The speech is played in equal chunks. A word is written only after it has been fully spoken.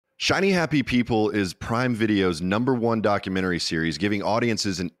Shiny Happy People is Prime Video's #1 documentary series, giving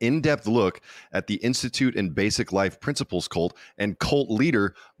audiences an in-depth look at the Institute and Basic Life Principles cult and cult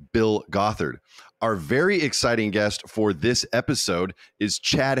leader Bill Gothard. Our very exciting guest for this episode is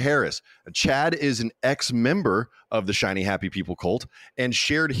Chad Harris. Chad is an ex-member of the Shiny Happy People cult and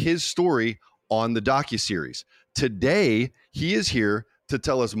shared his story on the docuseries. Today, he is here to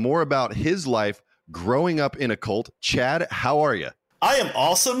tell us more about his life growing up in a cult. Chad, how are you? I am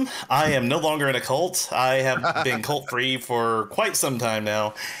awesome. I am no longer in a cult. I have been cult free for quite some time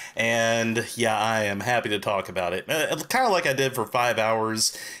now. And yeah, I am happy to talk about it. Kind of like I did for 5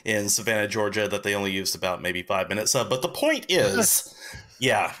 hours in Savannah, Georgia, that they only used about maybe 5 minutes of. But the point is,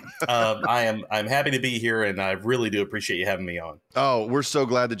 I'm happy to be here, and I really do appreciate you having me on. Oh, we're so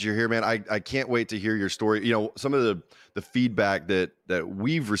glad that you're here, man. I can't wait to hear your story. You know, some of the feedback that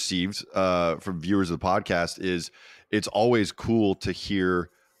we've received from viewers of the podcast is it's always cool to hear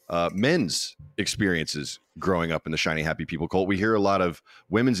men's experiences growing up in the Shiny Happy People cult. We hear a lot of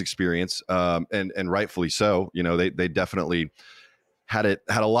women's experience, and rightfully so. You know, they definitely had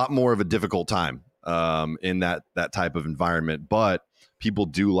a lot more of a difficult time in that type of environment, but people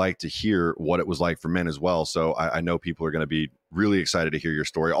do like to hear what it was like for men as well. So I know people are going to be really excited to hear your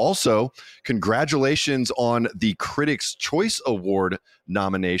story. Also, congratulations on the Critics' Choice Award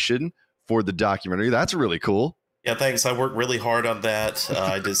nomination for the documentary. That's really cool. Yeah, thanks. I worked really hard on that.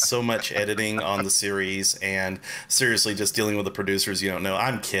 I did so much editing on the series, and seriously, just dealing with the producers, you don't know.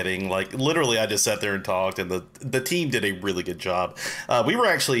 I'm kidding. Like, literally, I just sat there and talked, and the team did a really good job. We were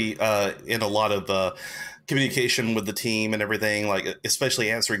actually in a lot of communication with the team and everything, like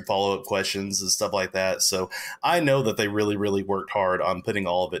especially answering follow-up questions and stuff like that. So I know that they really, really worked hard on putting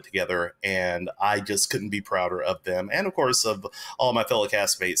all of it together, and I just couldn't be prouder of them, and of course of all my fellow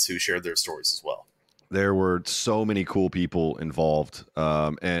castmates who shared their stories as well. There were so many cool people involved,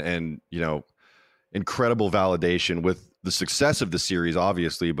 and you know, incredible validation with the success of the series,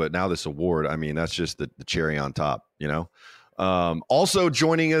 obviously, but now this award, I mean, that's just the cherry on top, you know. Also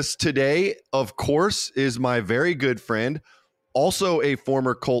joining us today, of course, is my very good friend, also a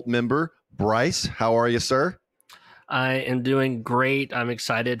former cult member, Bryce. How are you, sir? I am doing great. I'm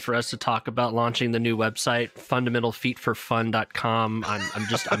excited for us to talk about launching the new website, fundamentalfeetforfun.com. I'm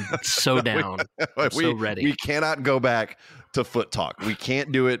so down. I'm so ready. We cannot go back to Foot Talk. We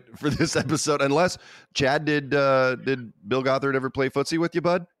can't do it for this episode unless Chad did Bill Gothard ever play footsie with you,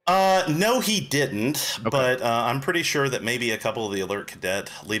 bud? No, he didn't, okay. But I'm pretty sure that maybe a couple of the Alert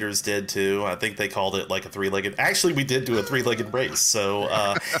Cadet leaders did too. I think they called it like a three-legged. Actually, we did do a three-legged race, so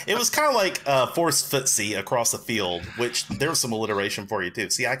it was kind of like forced footsie across the field, which there's some alliteration for you too.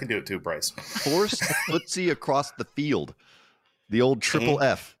 See, I can do it too, Bryce. Forced footsie across the field. The old triple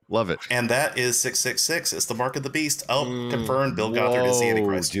F. Love it. And that is 666. It's the mark of the beast. Oh, confirmed. Bill Gothard is the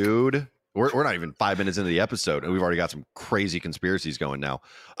Antichrist. Dude. We're not even 5 minutes into the episode, and we've already got some crazy conspiracies going now.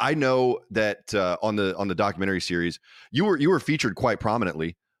 I know that on the documentary series, you were featured quite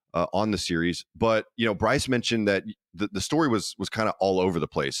prominently on the series, but you know, Bryce mentioned that the story was kind of all over the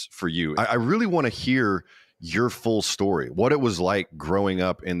place for you. I really want to hear your full story, what it was like growing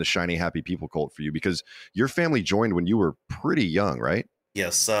up in the Shiny Happy People cult for you, because your family joined when you were pretty young, right?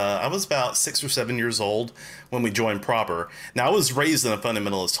 Yes, I was about 6 or 7 years old when we joined proper. Now, I was raised in a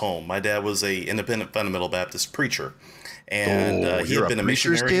fundamentalist home. My dad was a independent fundamental Baptist preacher, and he had been a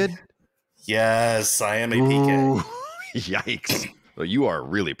missionary. Kid? Yes, I am a PK. Yikes! Well, you are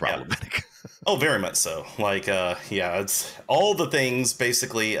really problematic. Yeah. Oh, very much so. Like, it's all the things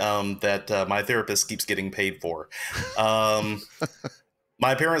basically that my therapist keeps getting paid for. My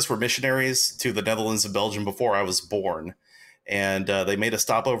parents were missionaries to the Netherlands and Belgium before I was born. And they made a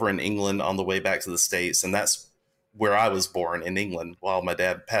stopover in England on the way back to the States. And that's where I was born, in England, while my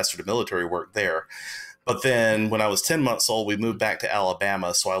dad pastored military work there. But then when I was 10 months old, we moved back to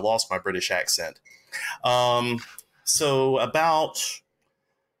Alabama. So I lost my British accent. So about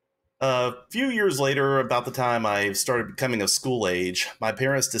a few years later, about the time I started becoming of school age, my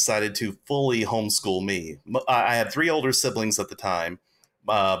parents decided to fully homeschool me. I had 3 older siblings at the time.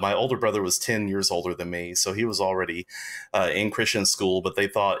 My older brother was 10 years older than me, so he was already in Christian school, but they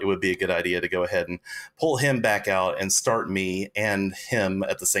thought it would be a good idea to go ahead and pull him back out and start me and him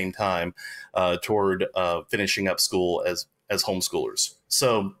at the same time toward finishing up school as homeschoolers.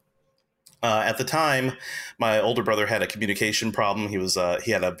 So at the time, my older brother had a communication problem.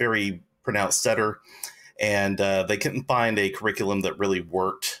 He had a very pronounced stutter, and they couldn't find a curriculum that really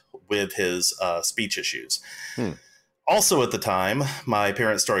worked with his speech issues. Also at the time, my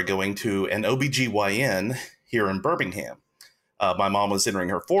parents started going to an OBGYN here in Birmingham. My mom was entering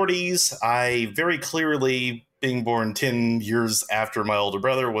her 40s. I very clearly being born 10 years after my older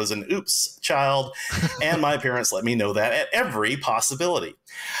brother was an oops child, and my parents let me know that at every possibility.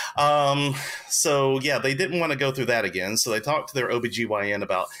 So yeah, they didn't want to go through that again. So they talked to their OBGYN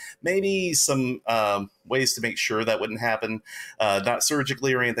about maybe some ways to make sure that wouldn't happen, not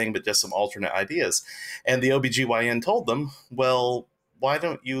surgically or anything, but just some alternate ideas. And the OBGYN told them, well, why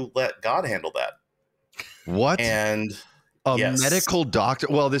don't you let God handle that? What? And a yes. medical doctor.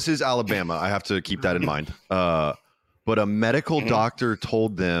 Well, this is Alabama. I have to keep that in mind. But a medical doctor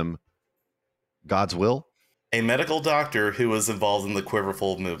told them God's will. A medical doctor who was involved in the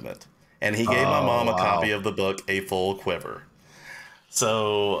Quiverful movement. And he gave my mom a copy of the book, A Full Quiver.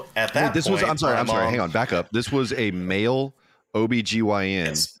 So at that point, I'm sorry. Hang on, back up. This was a male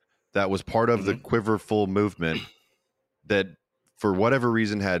OBGYN that was part of the Quiverful movement that, for whatever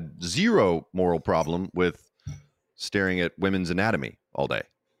reason, had zero moral problem with staring at women's anatomy all day.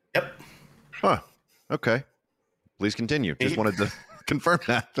 Yep. Huh. Okay. Please continue. Just wanted to confirm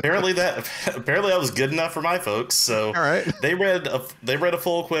that. apparently that was good enough for my folks. So all right. They read a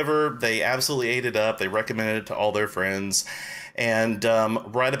full quiver. They absolutely ate it up. They recommended it to all their friends. And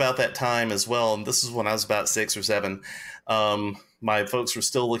right about that time as well, and this is when I was about 6 or 7, my folks were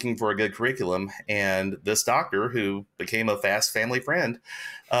still looking for a good curriculum. And this doctor, who became a fast family friend,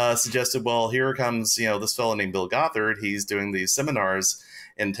 suggested, well, here comes, this fellow named Bill Gothard. He's doing these seminars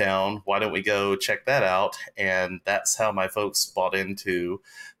in town. Why don't we go check that out? And that's how my folks bought into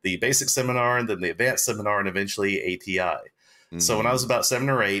the basic seminar, and then the advanced seminar, and eventually ATI. So when I was about 7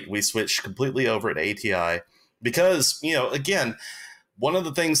 or 8, we switched completely over to ATI because, again, one of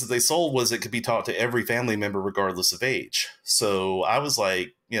the things that they sold was it could be taught to every family member regardless of age. So I was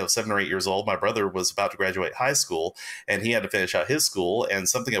like, 7 or 8 years old. My brother was about to graduate high school, and he had to finish out his school, and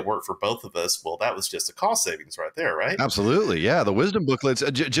something that worked for both of us. Well, that was just a cost savings right there, right? Absolutely. Yeah. The wisdom booklets,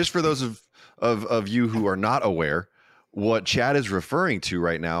 just for those of you who are not aware, what Chad is referring to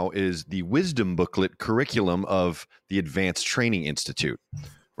right now is the wisdom booklet curriculum of the Advanced Training Institute,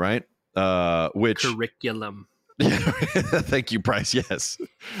 right? Which curriculum. Thank you, Bryce. Yes.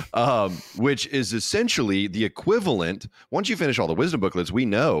 Which is essentially the equivalent. Once you finish all the wisdom booklets, we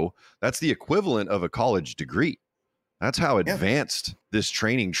know that's the equivalent of a college degree. That's how advanced this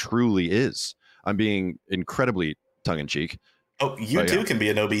training truly is. I'm being incredibly tongue-in-cheek. Oh, you too can be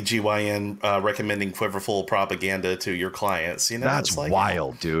an OBGYN recommending Quiverful propaganda to your clients. That's like,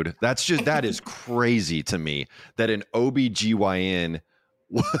 wild, dude. That is crazy to me that an OBGYN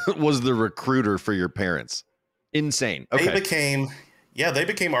was the recruiter for your parents. Insane. Okay. They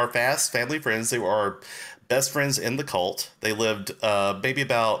became our fast family friends. They were our best friends in the cult. They lived maybe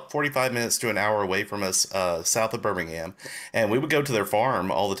about 45 minutes to an hour away from us, south of Birmingham. And we would go to their farm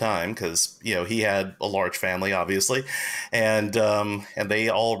all the time because, he had a large family, obviously. And they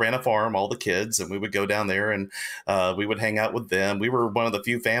all ran a farm, all the kids. And we would go down there and we would hang out with them. We were one of the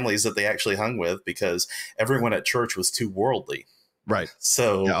few families that they actually hung with because everyone at church was too worldly. Right.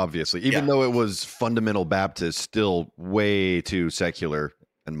 So yeah, obviously, even though it was fundamental Baptist, still way too secular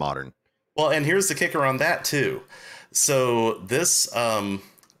and modern. Well, and here's the kicker on that too. So this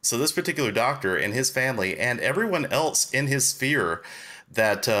particular doctor and his family and everyone else in his sphere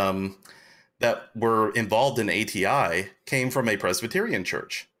that were involved in ATI came from a Presbyterian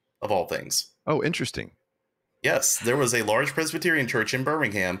church, of all things. Oh, interesting. Yes, there was a large Presbyterian church in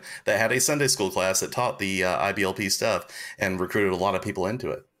Birmingham that had a Sunday school class that taught the IBLP stuff and recruited a lot of people into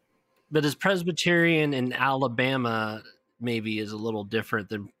it. But as Presbyterian in Alabama maybe is a little different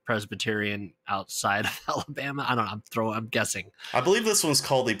than Presbyterian outside of Alabama. I don't know. I'm guessing. I believe this one's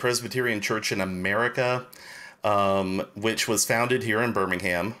called the Presbyterian Church in America, which was founded here in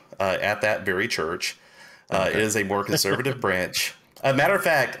Birmingham at that very church. It is a more conservative branch. A matter of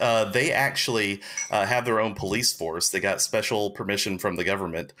fact, they actually have their own police force. They got special permission from the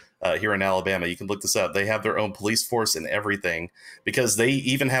government here in Alabama. You can look this up. They have their own police force and everything because they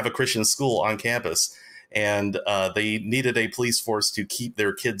even have a Christian school on campus. And they needed a police force to keep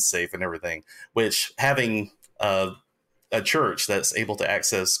their kids safe and everything, which having a church that's able to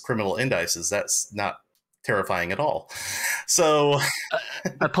access criminal indices, that's not terrifying at all. So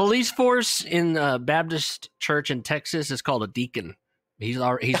a police force in a Baptist church in Texas is called a deacon. He's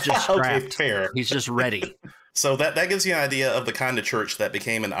just strapped. Okay, fair. He's just ready. So that gives you an idea of the kind of church that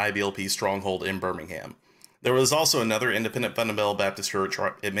became an IBLP stronghold in Birmingham. There was also another independent fundamental Baptist church,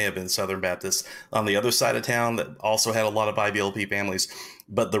 or it may have been Southern Baptist, on the other side of town that also had a lot of IBLP families.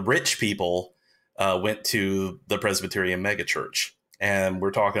 But the rich people went to the Presbyterian megachurch. And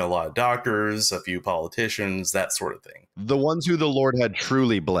we're talking a lot of doctors, a few politicians, that sort of thing. The ones who the Lord had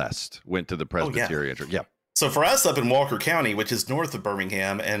truly blessed went to the Presbyterian church. Yeah. So for us up in Walker County, which is north of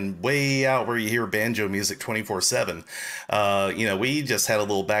Birmingham and way out where you hear banjo music 24/7, we just had a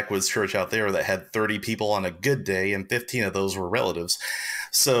little backwoods church out there that had 30 people on a good day, and 15 of those were relatives.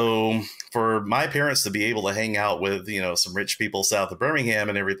 So for my parents to be able to hang out with, some rich people south of Birmingham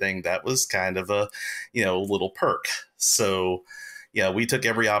and everything, that was kind of a, little perk. So yeah, we took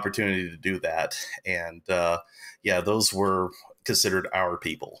every opportunity to do that. And those were considered our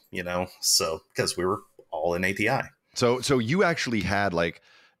people, so because we were all in ATI. So you actually had like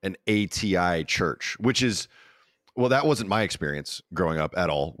an ATI church, which is, well, that wasn't my experience growing up at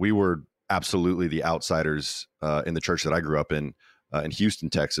all. We were absolutely the outsiders in the church that I grew up in Houston,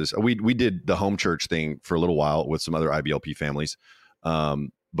 Texas. We did the home church thing for a little while with some other IBLP families,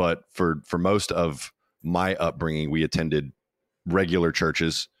 but for most of my upbringing, we attended regular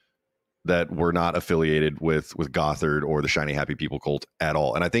churches that were not affiliated with Gothard or the Shiny Happy People cult at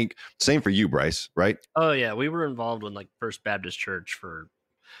all. And I think same for you, Bryce, right? Oh yeah, we were involved in like First Baptist Church for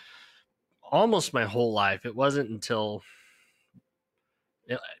almost my whole life. It wasn't until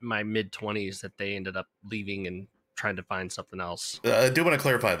my mid-20s that they ended up leaving and trying to find something else. I do want to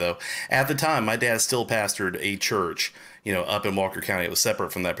clarify, though. At the time, my dad still pastored a church, up in Walker County. It was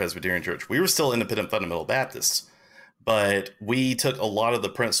separate from that Presbyterian church. We were still independent fundamental Baptists, but we took a lot of the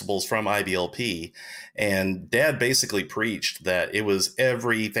principles from IBLP, and Dad basically preached that it was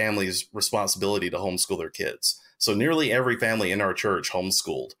every family's responsibility to homeschool their kids. So nearly every family in our church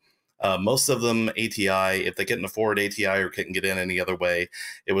homeschooled. Most of them ATI. If they couldn't afford ATI or couldn't get in any other way,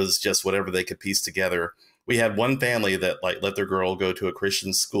 it was just whatever they could piece together. We had one family that let their girl go to a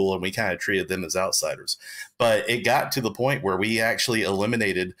Christian school, and we kind of treated them as outsiders. But it got to the point where we actually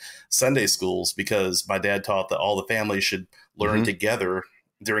eliminated Sunday schools because my dad taught that all the families should learn together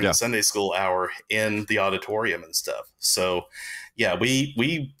during the Sunday school hour in the auditorium and stuff. So yeah,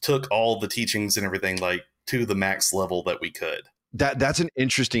 we took all the teachings and everything to the max level that we could. That's an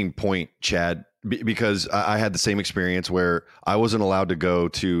interesting point, Chad, because I had the same experience where I wasn't allowed to go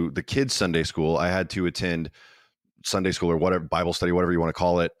to the kids' Sunday school. I had to attend Sunday school or whatever, Bible study, whatever you want to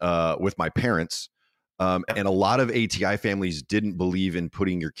call it, with my parents. And a lot of ATI families didn't believe in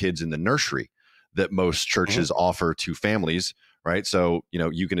putting your kids in the nursery that most churches offer to families, right? So,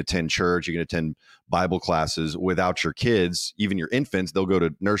 you can attend church, you can attend Bible classes without your kids, even your infants. They'll go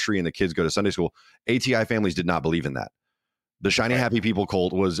to nursery and the kids go to Sunday school. ATI families did not believe in that. The Shiny Happy People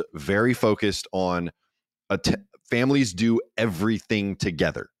cult was very focused on families do everything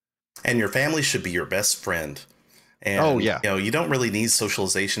together. And your family should be your best friend. And, you don't really need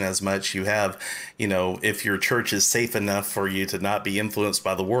socialization as much. You have, if your church is safe enough for you to not be influenced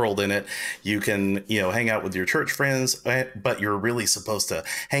by the world in it, you can, hang out with your church friends, but you're really supposed to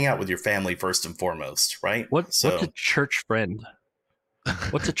hang out with your family first and foremost, right? What's a church friend?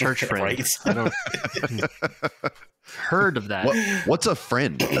 What's a church friend? Right? I don't heard of that. What's a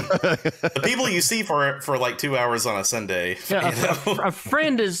friend? The people you see for 2 hours on a Sunday. Yeah, a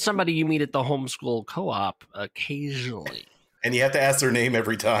friend is somebody you meet at the homeschool co-op occasionally. And you have to ask their name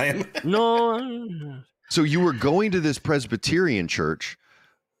every time. No. So you were going to this Presbyterian church,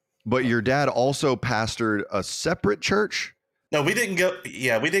 but your dad also pastored a separate church? No, we didn't go.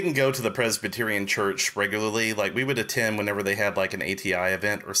 Yeah, we didn't go to the Presbyterian church regularly. We would attend whenever they had an ATI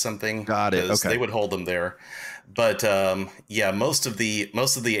event or something. Got it. Okay. They would hold them there. But most of the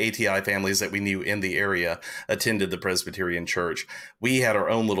ATI families that we knew in the area attended the Presbyterian church. We had our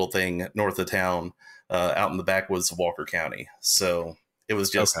own little thing north of town, out in the backwoods of Walker County. So it was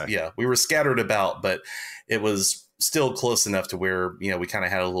just we were scattered about, but it was still close enough to where we kind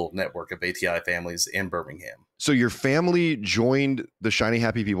of had a little network of ATI families in Birmingham. So your family joined the Shiny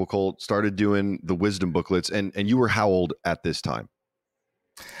Happy People cult, started doing the wisdom booklets, and you were how old at this time?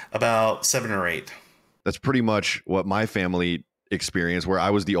 About 7 or 8. That's pretty much what my family experienced, where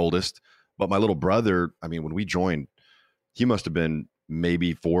I was the oldest. But my little brother, when we joined, he must have been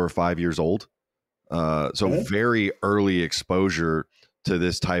maybe 4 or 5 years old. So very early exposure to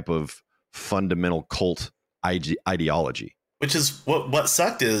this type of fundamental cult ideology. Which is what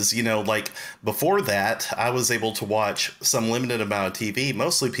sucked is, before that, I was able to watch some limited amount of TV,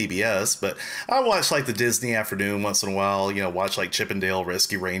 mostly PBS, but I watched the Disney afternoon once in a while, watch Chippendale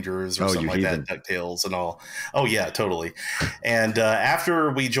Rescue Rangers or something like that, DuckTales and all. Oh yeah, totally. And after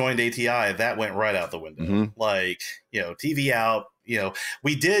we joined ATI, that went right out the window. TV out.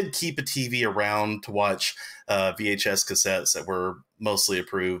 We did keep a TV around to watch VHS cassettes that were mostly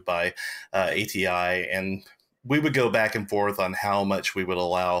approved by ATI, and we would go back and forth on how much we would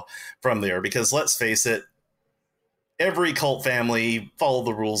allow from there, because let's face it, every cult family followed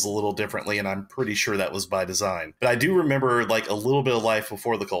the rules a little differently, and I'm pretty sure that was by design. But I do remember like a little bit of life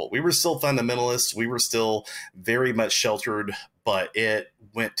before the cult. We were still fundamentalists. We were still very much sheltered, but it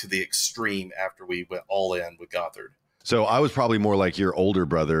went to the extreme after we went all in with Gothard. So I was probably more like your older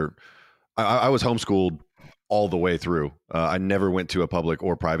brother. I was homeschooled all the way through. I never went to a public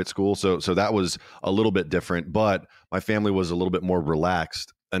or private school. So that was a little bit different, but my family was a little bit more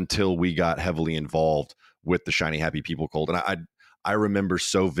relaxed until we got heavily involved with the Shiny Happy People cult. And I remember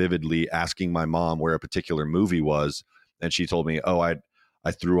so vividly asking my mom where a particular movie was, and she told me, "Oh, I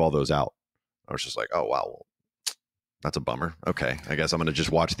threw all those out." I was just like, "Oh, wow. Well, that's a bummer. Okay. I guess I'm going to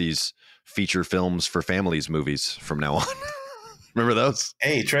just watch these feature films for families movies from now on." Remember those?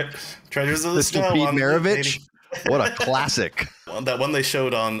 Hey, Treasures of the Mr. Snow. Pete Maravich. What a classic. That one they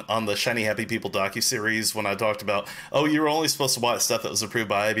showed on the Shiny Happy People docuseries when I talked about, oh, you were only supposed to watch stuff that was approved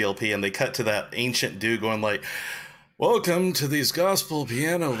by IBLP, and they cut to that ancient dude going like, "Welcome to these gospel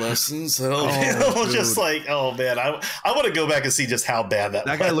piano lessons." Just like, oh man, I want to go back and see just how bad that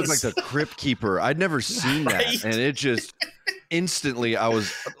was. Guy looked like the Crypt Keeper. I'd never seen that. Right? And it just instantly, I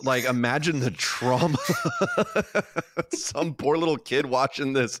was like, imagine the trauma. Some poor little kid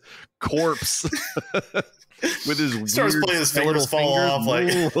watching this corpse with his starts weird playing his fingers skeletal fall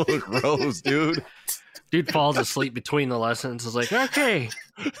fingers. off like Ooh, gross, dude. Dude falls asleep between the lessons. Is like, okay,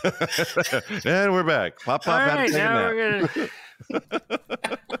 And we're back. Pop, all had to right, take a now nap. we're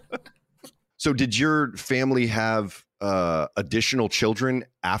gonna. So did your family have additional children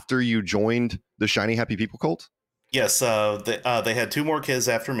after you joined the Shiny Happy People cult? Yes, they had two more kids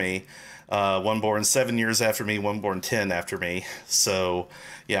after me. One born 7 years after me, one born 10 after me. So,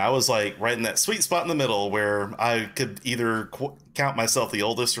 yeah, I was like right in that sweet spot in the middle where I could either count myself the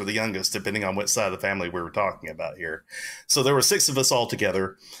oldest or the youngest, depending on which side of the family we were talking about here. So there were 6 of us all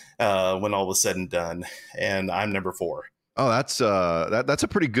together when all was said and done, and I'm number 4. Oh, that's a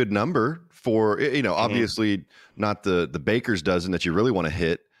pretty good number for, obviously not the baker's dozen that you really want to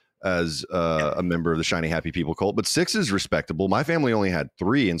hit as a member of the Shiny Happy People cult, but 6 is respectable. My family only had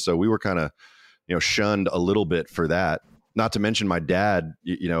 3, and so we were kind of shunned a little bit for that. Not to mention my dad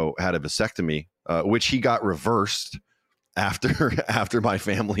had a vasectomy, which he got reversed after my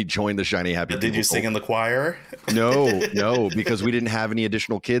family joined the Shiny Happy People Did you sing cult. in the choir? No, because we didn't have any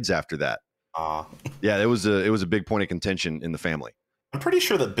additional kids after that. Yeah, it was a big point of contention in the family. I'm pretty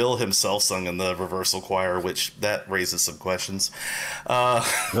sure that Bill himself sung in the reversal choir, which that raises some questions.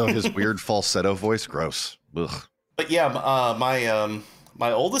 His weird falsetto voice, gross. Ugh. But yeah,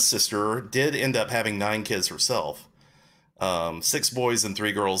 my oldest sister did end up having 9 kids herself, 6 boys and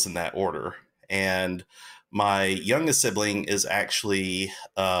 3 girls in that order. And my youngest sibling is actually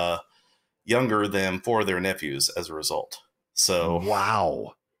younger than 4 of their nephews as a result. So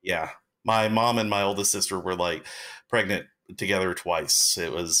wow, yeah, my mom and my oldest sister were like pregnant together twice.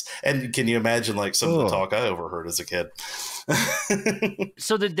 It was, and can you imagine like some of the talk I overheard as a kid?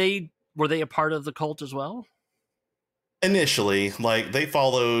 So were they a part of the cult as well? Initially, like they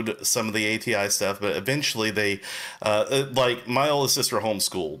followed some of the ATI stuff, but eventually they, like my oldest sister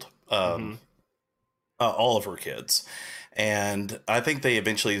homeschooled all of her kids. And I think they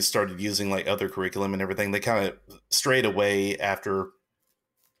eventually started using like other curriculum and everything. They kind of strayed away after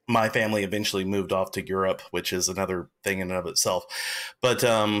my family eventually moved off to Europe, which is another thing in and of itself. But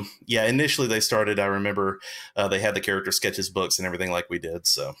yeah, initially they started, I remember they had the character sketches books and everything like we did.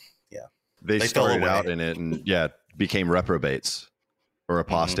 So yeah, they started out in it and became reprobates or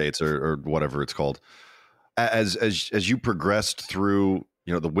apostates or whatever it's called. As you progressed through,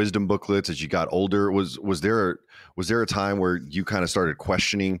 the wisdom booklets, as you got older, was there a time where you kind of started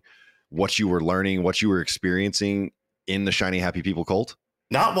questioning what you were learning, what you were experiencing in the Shiny Happy People cult?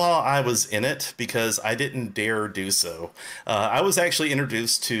 Not while I was in it, because I didn't dare do so. I was actually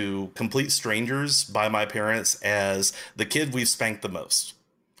introduced to complete strangers by my parents as the kid we've spanked the most.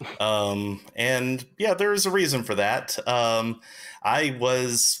 And yeah, there's a reason for that. I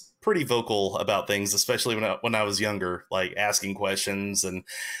was pretty vocal about things, especially when I was younger, like asking questions and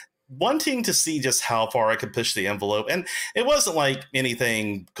wanting to see just how far I could push the envelope. And it wasn't like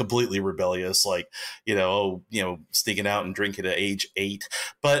anything completely rebellious, like, sneaking out and drinking at age 8.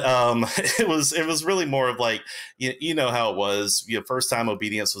 But it was really more of like, you know how it was. First time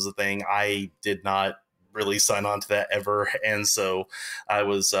obedience was a thing. I did not really sign on to that ever. And so I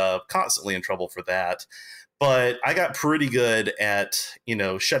was constantly in trouble for that. But I got pretty good at,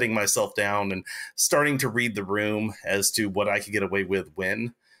 shutting myself down and starting to read the room as to what I could get away with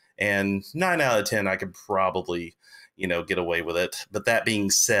when. And 9 out of 10, I could probably, get away with it. But that being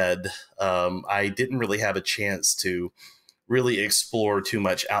said, I didn't really have a chance to really explore too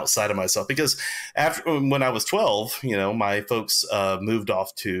much outside of myself, because when I was 12, my folks moved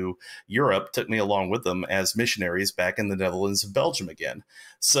off to Europe, took me along with them as missionaries back in the Netherlands and Belgium again.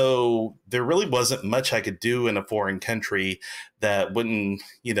 So there really wasn't much I could do in a foreign country that wouldn't,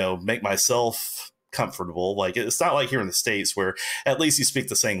 make myself comfortable. Like, it's not like here in the States where at least you speak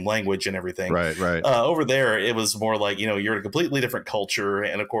the same language and everything. Right. Over there, it was more like, you're in a completely different culture.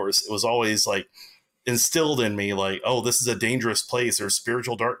 And of course, it was always like instilled in me, like, oh, this is a dangerous place. There's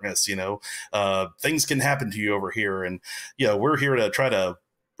spiritual darkness, things can happen to you over here. And, we're here to try to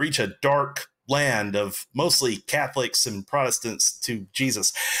reach a dark land of mostly Catholics and Protestants to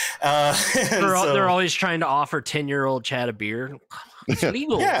Jesus. They're always trying to offer 10-year-old Chad a beer. It's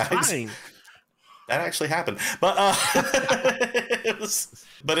legal. Yeah, it's fine. That actually happened, but I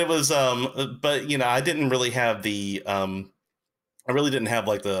didn't really have the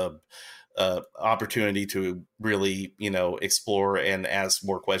opportunity to really, explore and ask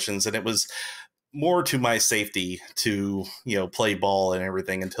more questions. And it was more to my safety to, play ball and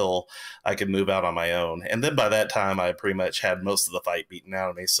everything until I could move out on my own. And then by that time, I pretty much had most of the fight beaten out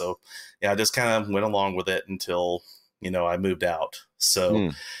of me. So I just kind of went along with it until, I moved out.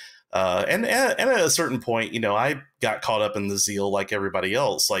 So, and at a certain point, I got caught up in the zeal like everybody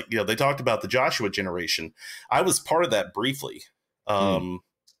else. Like, they talked about the Joshua generation. I was part of that briefly. I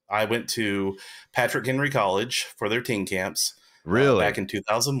went to Patrick Henry College for their teen camps. Really? Back in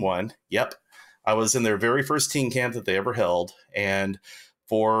 2001. Yep. I was in their very first teen camp that they ever held. And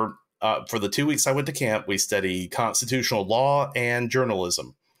for the 2 weeks I went to camp, we studied constitutional law and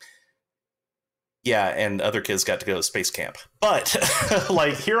journalism. Yeah, and other kids got to go to space camp. But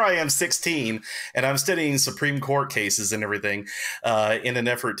like, here I am 16 and I'm studying Supreme Court cases and everything in an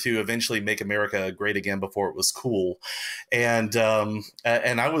effort to eventually make America great again before it was cool. And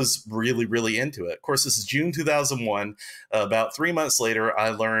I was really, really into it. Of course, this is June 2001. About 3 months later, I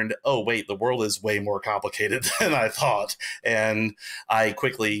learned, oh, wait, the world is way more complicated than I thought. And I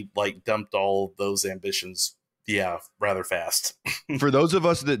quickly dumped all those ambitions. Yeah, rather fast. For those of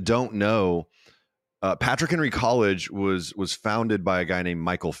us that don't know, Patrick Henry College was founded by a guy named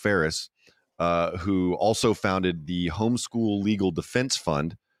Michael Ferris, who also founded the Homeschool Legal Defense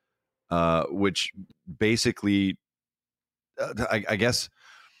Fund, which basically, I guess,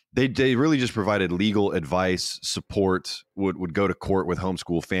 they really just provided legal advice, support, would go to court with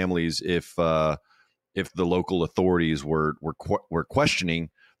homeschool families if the local authorities were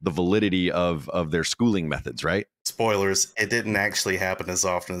questioning the validity of their schooling methods, right? Spoilers, it didn't actually happen as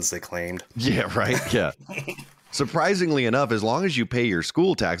often as they claimed. Yeah, right. Yeah. Surprisingly enough, as long as you pay your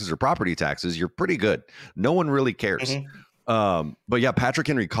school taxes or property taxes, you're pretty good. No one really cares. But yeah, Patrick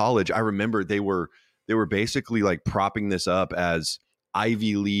Henry College, I remember they were basically like propping this up as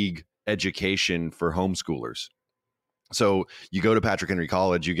Ivy League education for homeschoolers. So you go to Patrick Henry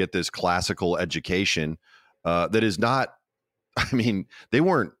College, you get this classical education that is not, I mean, they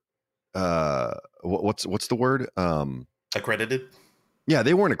weren't, what's the word? Accredited? Yeah,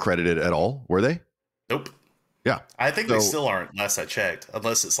 they weren't accredited at all, were they? Nope. Yeah. I think they still aren't, last I checked,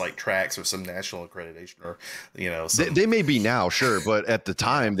 unless it's like TRACS or some national accreditation or, They may be now, sure, but at the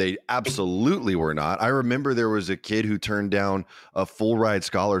time they absolutely were not. I remember there was a kid who turned down a full ride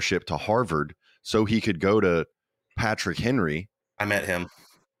scholarship to Harvard so he could go to Patrick Henry. I met him.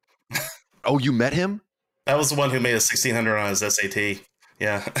 Oh, you met him? That was the one who made a 1600 on his SAT.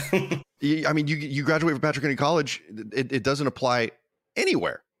 Yeah. I mean, you graduate from Patrick Henry College. It doesn't apply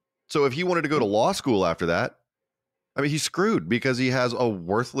anywhere. So if he wanted to go to law school after that, I mean, he's screwed because he has a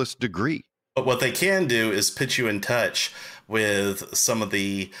worthless degree. But what they can do is put you in touch with some of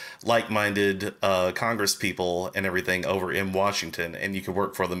the like-minded Congress people and everything over in Washington, and you could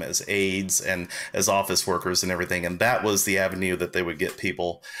work for them as aides and as office workers and everything. And that was the avenue that they would get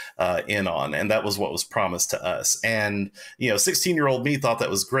people in on, and that was what was promised to us. And 16-year-old me thought that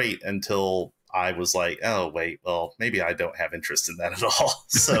was great until I was like, oh wait, well, maybe I don't have interest in that at all.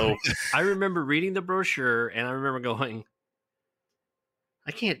 So I remember reading the brochure, and I remember going,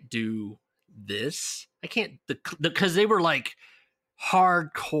 I can't do this. I can't, because they were like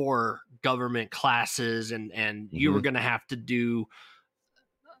hardcore government classes, and you were going to have to do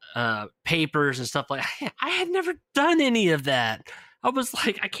papers and stuff like that. I had never done any of that. I was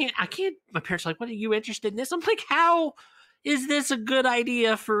like, I can't. My parents were like, what, are you interested in this? I'm like, how is this a good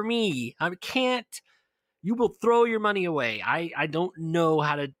idea for me? I can't. You will throw your money away. I don't know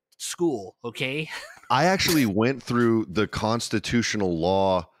how to school. Okay. I actually went through the constitutional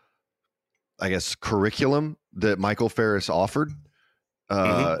law, I guess, curriculum that Michael Ferris offered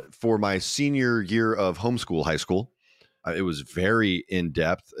for my senior year of homeschool high school. It was very in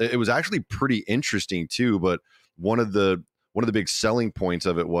depth. It was actually pretty interesting too. But one of the one of the big selling points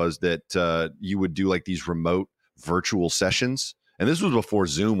of it was that you would do like these remote virtual sessions. And this was before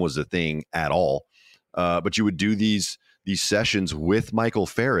Zoom was a thing at all. But you would do these sessions with Michael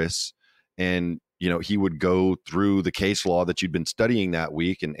Ferris, and he would go through the case law that you'd been studying that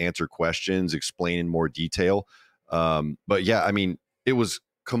week and answer questions, explain in more detail. But yeah, I mean, it was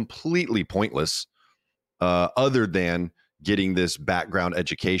completely pointless, other than getting this background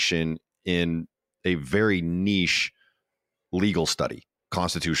education in a very niche legal study,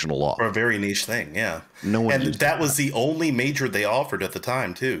 constitutional law. For a very niche thing, yeah. No one, and that was the only major they offered at the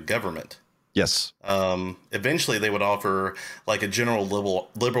time too, government. Yes. Eventually they would offer like a general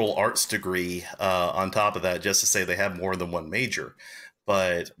liberal arts degree on top of that, just to say they have more than one major.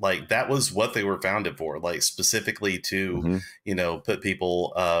 But like that was what they were founded for, like specifically to, put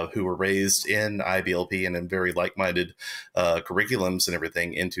people who were raised in IBLP and in very like-minded curriculums and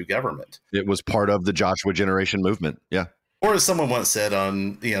everything into government. It was part of the Joshua Generation movement. Yeah. Or as someone once said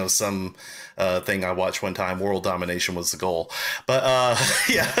on, some thing I watched one time, world domination was the goal. But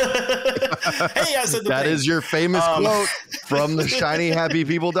yeah. Hey, I said that is your famous quote from the Shiny Happy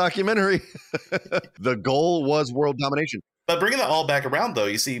People documentary. The goal was world domination. But bringing that all back around, though,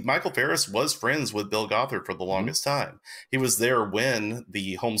 you see, Michael Ferris was friends with Bill Gothard for the longest time. He was there when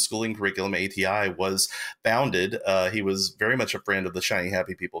the homeschooling curriculum, ATI, was founded. He was very much a friend of the Shiny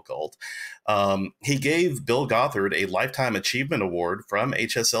Happy People cult. He gave Bill Gothard a Lifetime Achievement Award from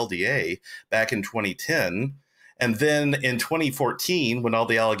HSLDA back in 2010. And then in 2014, when all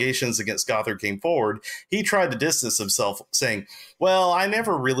the allegations against Gothard came forward, he tried to distance himself, saying, well, I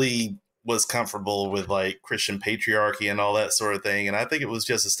never really was comfortable with like Christian patriarchy and all that sort of thing. And I think it was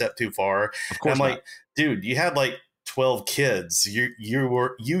just a step too far. Of course. And I'm like, dude, you had like 12 kids. You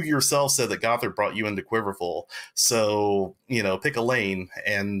yourself said that Gothard brought you into Quiverful. So, pick a lane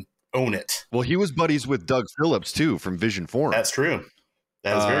and own it. Well, he was buddies with Doug Phillips too from Vision Forum. That's true.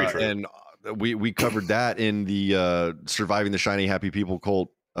 That is very true. And we covered that in the Surviving the Shiny Happy People cult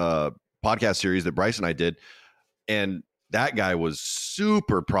podcast series that Bryce and I did. And that guy was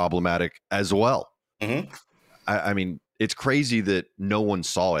super problematic as well. Mm-hmm. I mean, it's crazy that no one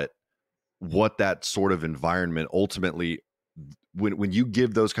saw it, what that sort of environment ultimately, when you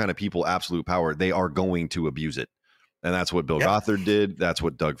give those kind of people absolute power, they are going to abuse it. And that's what Bill Gothard did. That's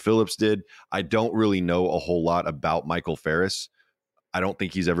what Doug Phillips did. I don't really know a whole lot about Michael Ferris. I don't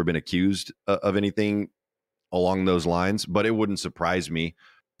think he's ever been accused of anything along those lines, but it wouldn't surprise me.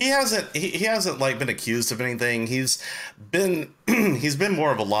 He hasn't like been accused of anything. He's been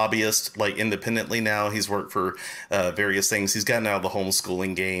more of a lobbyist, like independently now. He's worked for various things. He's gotten out of the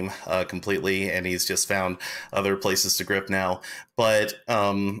homeschooling game completely, and he's just found other places to grip now. But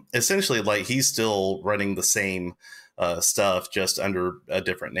essentially, like he's still running the same stuff, just under a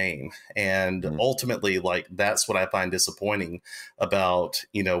different name. And ultimately, like that's what I find disappointing about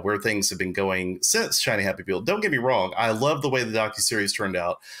where things have been going since Shiny Happy People. Don't get me wrong, I love the way the docuseries turned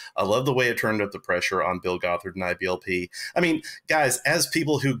out. I love the way it turned up the pressure on Bill Gothard and IBLP. I mean, guys, as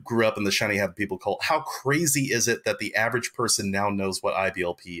people who grew up in the Shiny Happy People cult, how crazy is it that the average person now knows what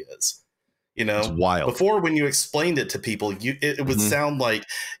IBLP is? It's wild. Before, when you explained it to people, it would sound like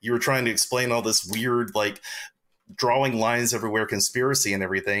you were trying to explain all this weird, like drawing lines everywhere conspiracy and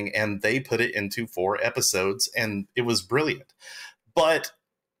everything, and they put it into 4 episodes, and it was brilliant. But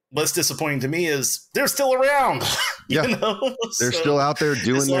what's disappointing to me is they're still around. They're still out there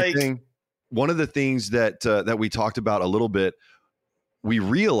doing their thing. One of the things that we talked about a little bit, we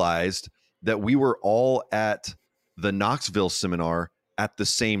realized that we were all at the Knoxville seminar at the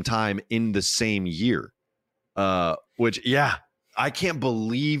same time in the same year, which I can't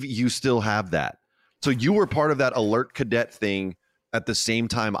believe you still have that. So you were part of that alert cadet thing at the same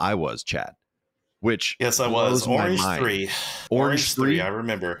time I was, Chad, which yes, I was. Orange 3. Orange 3, I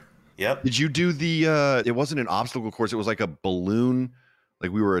remember. Yep. Did you do the it wasn't an obstacle course, it was like a balloon,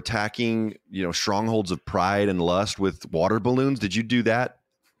 like we were attacking, strongholds of pride and lust with water balloons. Did you do that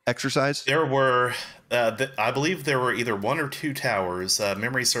exercise? There were I believe there were either 1 or 2 towers.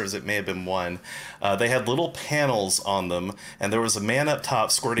 Memory serves, it may have been 1. They had little panels on them, and there was a man up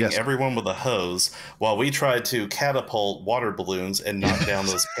top squirting everyone with a hose while we tried to catapult water balloons and knock down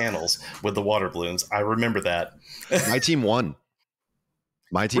those panels with the water balloons. I remember that. My team won.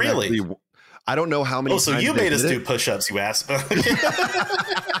 My team really? Actually, I don't know how many. Oh, so you made us do push-ups, you ass.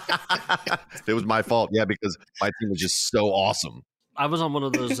 It was my fault. Yeah, because my team was just so awesome. I was on one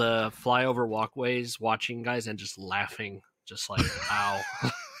of those flyover walkways watching guys and just laughing, just like, wow.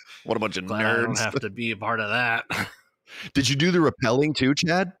 What a bunch of Glad nerds. I don't have to be a part of that. Did you do the rappelling too,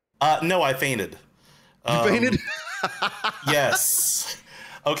 Chad? No, I fainted. You fainted? Yes.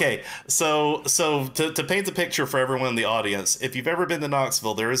 Okay, so to paint the picture for everyone in the audience, if you've ever been to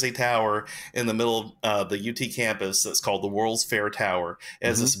Knoxville, there is a tower in the middle of the UT campus that's called the World's Fair Tower. It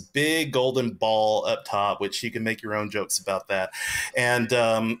has this big golden ball up top, which you can make your own jokes about that. And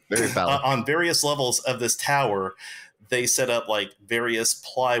on various levels of this tower, they set up like various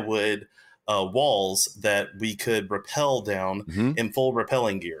plywood walls that we could rappel down in full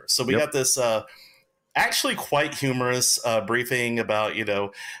rappelling gear. So we got this actually quite humorous briefing about, you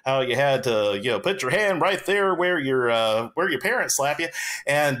know, how you had to, you know, put your hand right there where your parents slap you,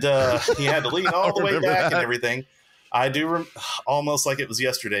 and you had to lean all the way back and everything. I do almost like it was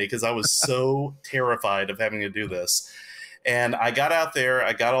yesterday, because I was so terrified of having to do this. And I got out there,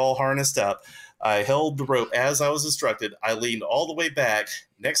 I got all harnessed up, I held the rope as I was instructed, I leaned all the way back.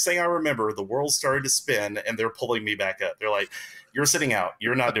 Next thing I remember, the world started to spin and they're pulling me back up. They're like, "You're sitting out,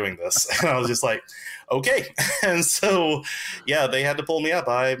 you're not doing this." And I was just like, okay. And so, yeah, they had to pull me up.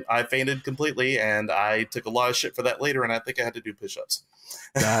 I fainted completely, and I took a lot of shit for that later, and I think I had to do push-ups.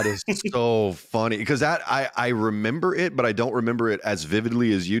 That is so funny, because that I remember it, but I don't remember it as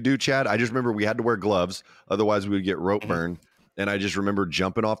vividly as you do, Chad. I just remember we had to wear gloves, otherwise we would get rope burn. And I just remember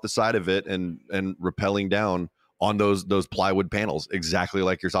jumping off the side of it and rappelling down on those plywood panels, exactly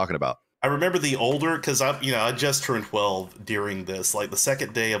like you're talking about. I remember the older, because I just turned 12 during this. Like the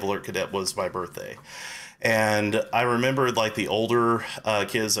second day of Alert Cadet was my birthday. And I remember like the older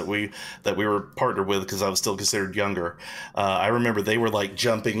kids that we were partnered with, because I was still considered younger. I remember they were like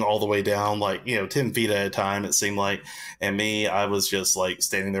jumping all the way down, like, 10 feet at a time, it seemed like. And me, I was just like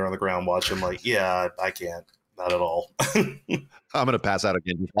standing there on the ground watching, like, yeah, I can't, not at all. I'm going to pass out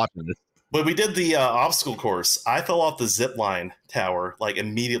again just watching this. When we did the obstacle course, I fell off the zip line tower like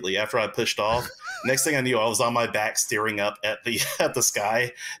immediately after I pushed off. Next thing I knew, I was on my back staring up at the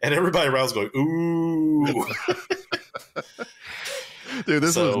sky, and everybody around was going, "Ooh!" Dude,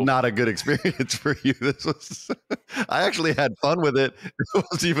 this was not a good experience for you. This was. I actually had fun with it. It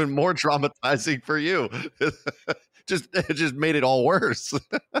was even more traumatizing for you. It just made it all worse.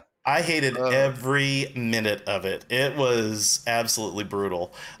 I hated every minute of it. It was absolutely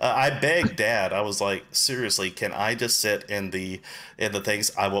brutal. I begged Dad. I was like, seriously, can I just sit in the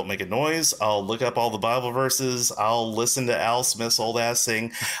things? I won't make a noise. I'll look up all the Bible verses. I'll listen to Al Smith's old ass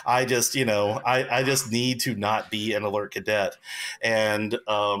sing. I just, I just need to not be an Alert Cadet. And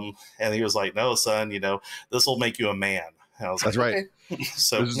he was like, no, son, this will make you a man. And I was That's like, right. okay.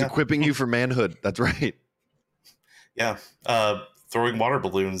 So this is equipping you for manhood. That's right. Yeah. Throwing water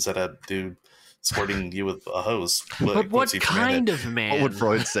balloons at a dude squirting you with a hose. But what kind of man? What would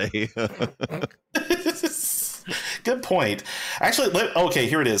Freud say? Good point. Actually, okay,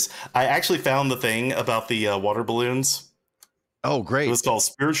 here it is. I actually found the thing about the water balloons. Oh, great. It was called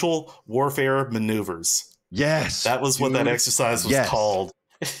Spiritual Warfare Maneuvers. Yes. That was what that exercise was called.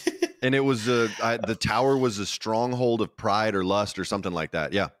 And it was the tower was a stronghold of pride or lust or something like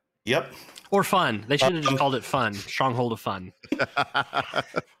that. Yeah. Yep. Or fun. They should have just called it fun. Stronghold of fun. All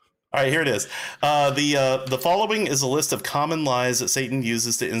right, here it is. The following is a list of common lies that Satan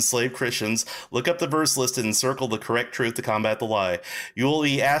uses to enslave Christians. Look up the verse listed and circle the correct truth to combat the lie. You will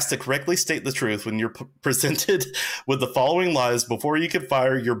be asked to correctly state the truth when you're presented with the following lies before you can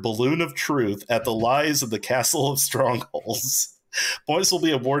fire your balloon of truth at the lies of the castle of strongholds. Points will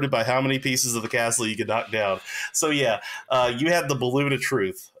be awarded by how many pieces of the castle you can knock down. So yeah, you had the balloon of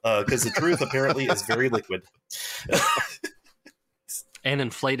truth, because the truth apparently is very liquid. And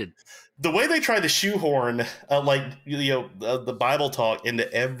inflated. The way they tried to shoehorn, the Bible talk into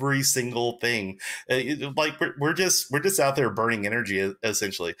every single thing, like we're just out there burning energy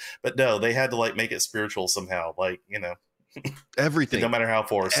essentially. But no, they had to make it spiritual somehow, everything, no matter how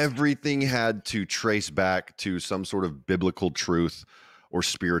forced. Everything had to trace back to some sort of biblical truth or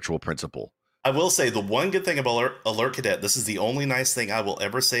spiritual principle. I will say the one good thing about Alert Cadet, this is the only nice thing I will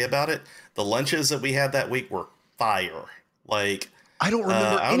ever say about it. The lunches that we had that week were fire. I don't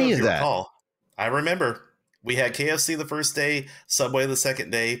remember any of that. Recall. I remember we had KFC the first day, Subway the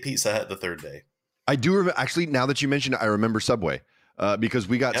second day, Pizza Hut the third day. I do remember. Actually, now that you mentioned it, I remember Subway. Because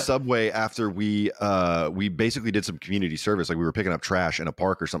we got Subway after we basically did some community service, like we were picking up trash in a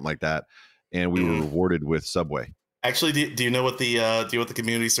park or something like that, and we were rewarded with Subway. Actually, do you know what the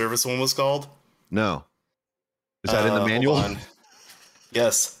community service one was called? No, is that in the manual?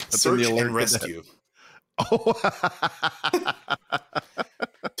 Yes, that's Search and Rescue. Oh.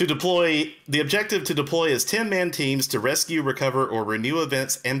 To deploy, the objective to deploy is 10-man teams to rescue, recover, or renew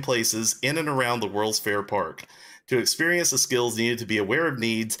events and places in and around the World's Fair Park. To experience the skills needed to be aware of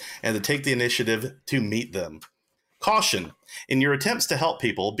needs and to take the initiative to meet them. Caution. In your attempts to help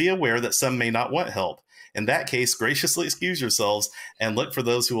people, be aware that some may not want help. In that case, graciously excuse yourselves and look for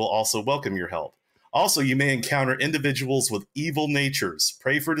those who will also welcome your help. Also, you may encounter individuals with evil natures.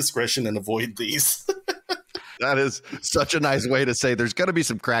 Pray for discretion and avoid these. That is such a nice way to say there's going to be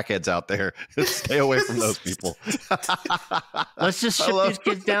some crackheads out there. Stay away from those people. Let's just ship these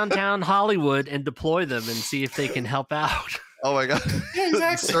kids downtown Hollywood and deploy them and see if they can help out. Oh my God. Yeah,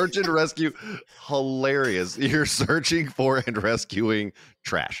 exactly. Search and rescue. Hilarious. You're searching for and rescuing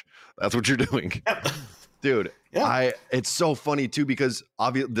trash. That's what you're doing. Yep. Dude, Yeah. it's so funny too, because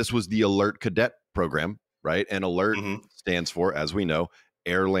obviously this was the Alert Cadet program, right? And Alert stands for, as we know,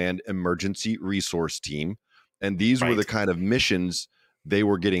 Airland Emergency Resource Team. And these were the kind of missions they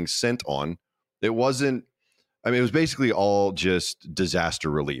were getting sent on. It wasn't, I mean, it was basically all just disaster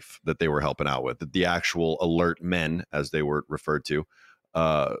relief that they were helping out with. The actual alert men, as they were referred to,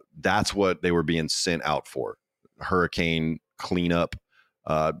 that's what they were being sent out for. Hurricane cleanup.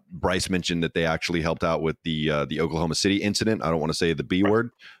 Bryce mentioned that they actually helped out with the Oklahoma City incident. I don't want to say the B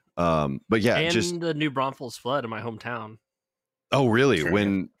word. But yeah, and just the New Braunfels flood in my hometown. Oh, really? Sure,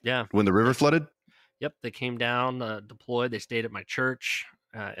 when the river flooded? Yep, they came down, deployed. They stayed at my church,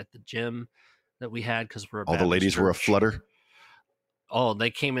 at the gym that we had because we're a all the Baptist ladies church. were a flutter. Oh, they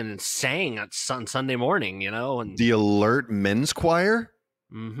came in and sang on Sunday morning, and The Alert Men's Choir,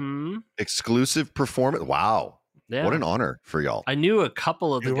 exclusive performance. Wow, yeah. What an honor for y'all. I knew a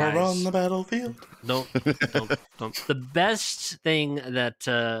couple of the You guys. are on the battlefield. Don't. The best thing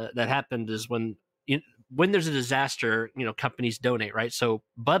that happened is when there's a disaster, companies donate, right? So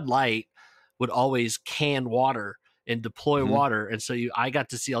Bud Light would always can water and deploy water, and so I got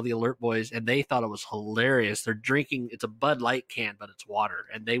to see all the Alert boys, and they thought it was hilarious. They're drinking, it's a Bud Light can, but it's water,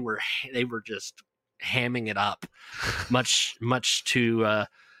 and they were just hamming it up, much to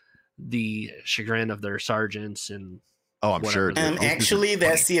the chagrin of their sergeants and. Oh, I'm sure. Actually,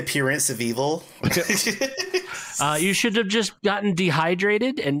 that's the appearance of evil. You should have just gotten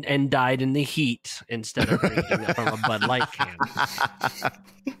dehydrated and died in the heat instead of drinking it from a Bud Light can.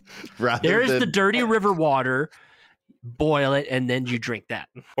 There's the dirty river water. Boil it, and then you drink that.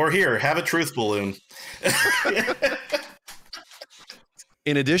 Or here, have a truth balloon.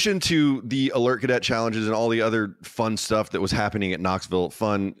 In addition to the Alert Cadet challenges and all the other fun stuff that was happening at Knoxville,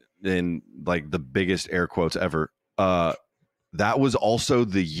 fun in like the biggest air quotes ever, that was also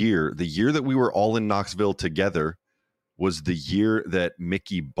the year that we were all in Knoxville together was the year that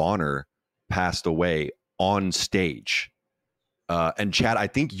Mickey Bonner passed away on stage. And Chad, I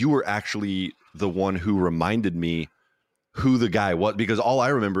think you were actually the one who reminded me who the guy was, because all I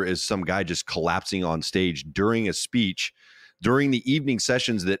remember is some guy just collapsing on stage during a speech during the evening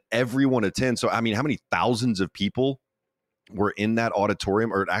sessions that everyone attends. So, I mean, how many thousands of people were in that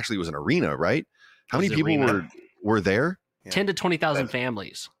auditorium? Or actually it was an arena, right? How many people were there? 10 to 20,000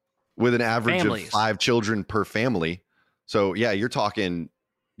 families. With an average of 5 children per family. So, yeah, you're talking,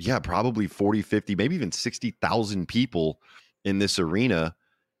 probably 40, 50, maybe even 60,000 people in this arena.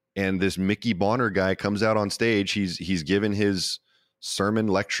 And this Mickey Bonner guy comes out on stage. He's given his sermon,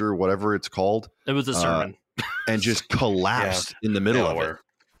 lecture, whatever it's called. It was a sermon. And just collapsed in the middle of it.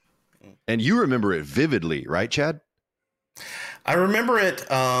 And you remember it vividly, right, Chad? I remember it.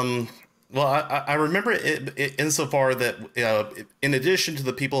 Well, I remember it insofar that in addition to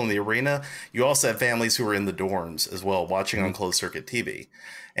the people in the arena, you also had families who were in the dorms as well, watching on closed circuit TV.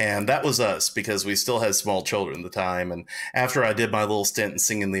 And that was us because we still had small children at the time. And after I did my little stint in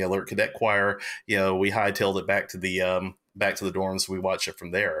singing the Alert Cadet Choir, we hightailed it back to the dorms. We watched it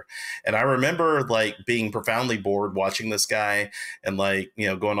from there. And I remember like being profoundly bored watching this guy and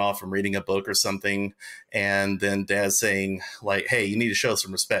going off and reading a book or something. And then Dad saying like, hey, you need to show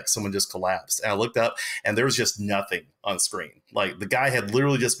some respect. Someone just collapsed. And I looked up and there was just nothing on screen. Like the guy had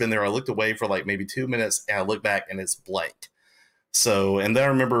literally just been there. I looked away for like maybe 2 minutes and I looked back and it's blank. So, and then I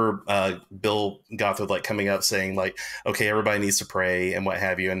remember Bill Gothard like coming up saying like, okay, everybody needs to pray and what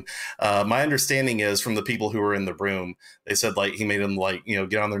have you. And my understanding is from the people who were in the room, they said like he made them like,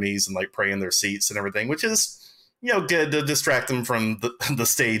 get on their knees and like pray in their seats and everything, which is, good to distract them from the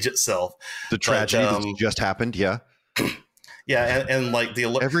stage itself. The tragedy that just happened. Yeah. Yeah. And like the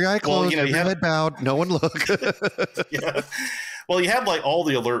alert. Every eye closed, every head bowed, no one looked. Yeah. Well, you had like all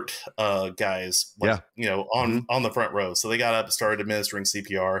the alert guys, on the front row. So they got up and started administering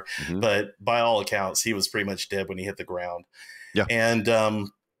CPR. But by all accounts, he was pretty much dead when he hit the ground. Yeah. And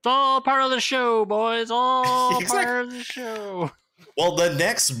it's all part of the show, boys. All part of the show. Well, the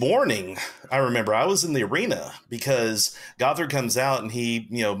next morning, I remember I was in the arena because Gothard comes out and he,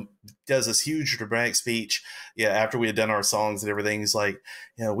 does this huge dramatic speech. Yeah, after we had done our songs and everything, he's like,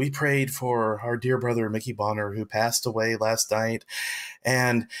 we prayed for our dear brother Mickey Bonner who passed away last night,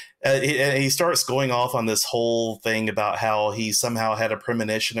 and he starts going off on this whole thing about how he somehow had a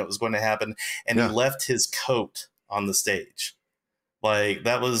premonition it was going to happen, and he left his coat on the stage. Like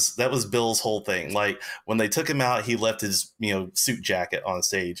that was Bill's whole thing. Like when they took him out, he left his suit jacket on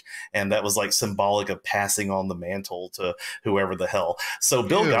stage, and that was like symbolic of passing on the mantle to whoever the hell. So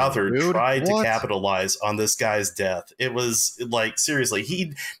Bill Gothard tried to capitalize on this guy's death. It was like, seriously,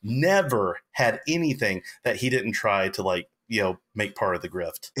 he never had anything that he didn't try to make part of the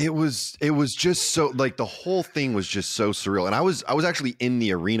grift. It was just so, like, the whole thing was just so surreal. And I was actually in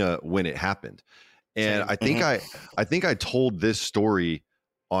the arena when it happened. And I think I think I told this story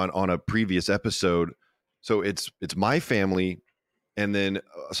on a previous episode. So it's my family, and then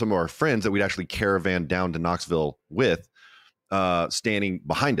some of our friends that we'd actually caravan down to Knoxville with, standing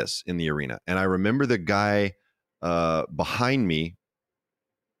behind us in the arena. And I remember the guy behind me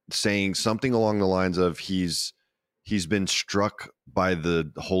saying something along the lines of he's been struck by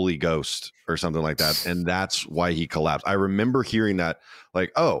the Holy Ghost or something like that, and that's why he collapsed. I remember hearing that,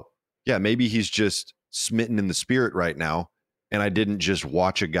 like, oh, yeah, maybe he's just smitten in the spirit right now. And I didn't just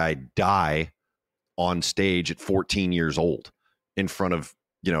watch a guy die on stage at 14 years old in front of,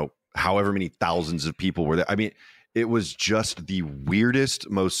 however many thousands of people were there. I mean, it was just the weirdest,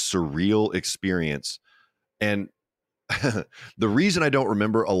 most surreal experience. And the reason I don't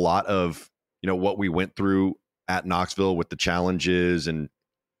remember a lot of, what we went through at Knoxville with the challenges and,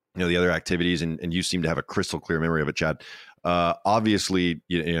 the other activities, and you seem to have a crystal clear memory of it, Chad. Obviously,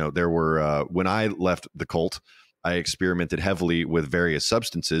 there were, when I left the cult, I experimented heavily with various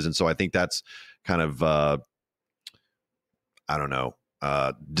substances. And so I think that's kind of,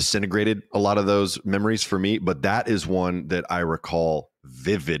 disintegrated a lot of those memories for me. But that is one that I recall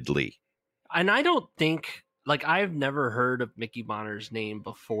vividly. And I don't think, I've never heard of Mickey Bonner's name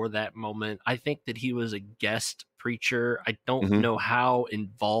before that moment. I think that he was a guest preacher. I don't know how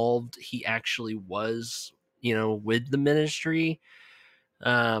involved he actually was, with the ministry.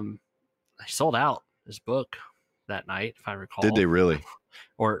 I sold out his book that night, if I recall. Did they really?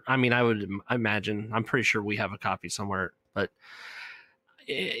 Or, I mean, I would imagine, I'm pretty sure we have a copy somewhere, but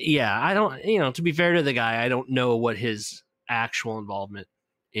yeah, I don't, to be fair to the guy, I don't know what his actual involvement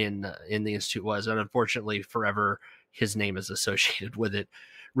in the Institute was. And unfortunately, forever, his name is associated with it,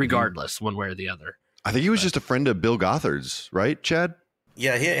 regardless, one way or the other. I think he was just a friend of Bill Gothard's, right, Chad?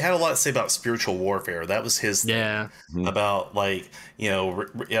 Yeah, he had a lot to say about spiritual warfare. That was his thing. About the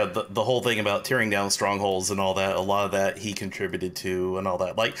whole thing about tearing down strongholds and all that. A lot of that he contributed to and all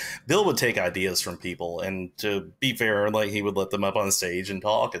that. Like, Bill would take ideas from people, and to be fair, he would let them up on stage and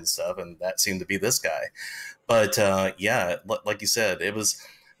talk and stuff, and that seemed to be this guy. But yeah, like you said, it was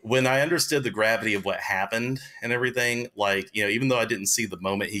when I understood the gravity of what happened and everything, even though I didn't see the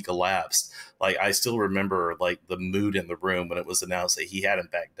moment he collapsed, I still remember the mood in the room when it was announced that he had in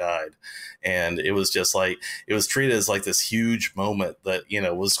fact died. And it was just it was treated as this huge moment that,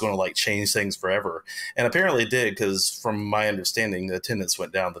 was going to change things forever. And apparently it did, because from my understanding, the attendance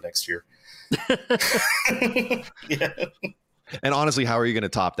went down the next year. Yeah. And honestly, how are you going to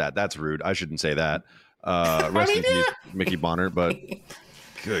top that? That's rude. I shouldn't say that. Rest in peace, Mickey Bonner, but...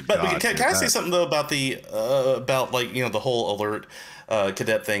 Good but God, can I say something though about the the whole alert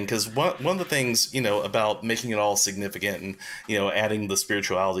cadet thing? Because one of the things about making it all significant and adding the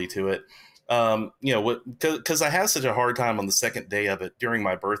spirituality to it, because I had such a hard time on the second day of it during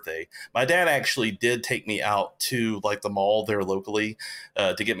my birthday. My dad actually did take me out to the mall there locally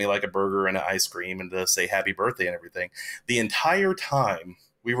to get me a burger and an ice cream and to say happy birthday and everything. The entire time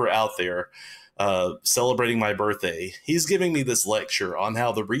we were out there celebrating my birthday, he's giving me this lecture on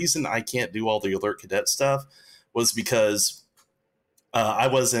how the reason I can't do all the alert cadet stuff was because I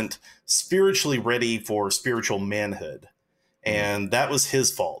wasn't spiritually ready for spiritual manhood. And that was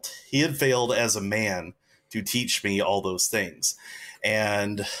his fault. He had failed as a man to teach me all those things.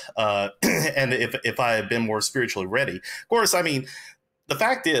 And and if I had been more spiritually ready, of course, I mean, the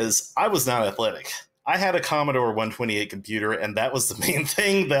fact is I was not athletic. I had a Commodore 128 computer, and that was the main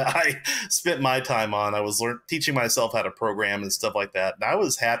thing that I spent my time on. I was teaching myself how to program and stuff like that, and I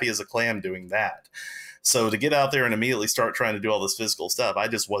was happy as a clam doing that. So to get out there and immediately start trying to do all this physical stuff, I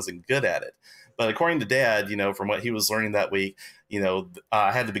just wasn't good at it. But according to Dad, from what he was learning that week,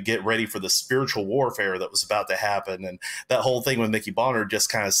 I had to get ready for the spiritual warfare that was about to happen. And that whole thing with Mickey Bonner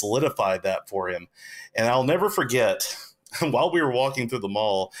just kind of solidified that for him. And I'll never forget, while we were walking through the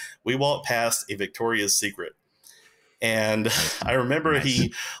mall, we walked past a Victoria's Secret. And I remember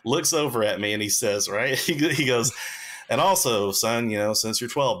he looks over at me and he says, right, he goes, and also, son, since you're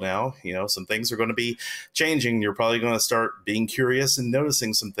 12 now, some things are going to be changing. You're probably going to start being curious and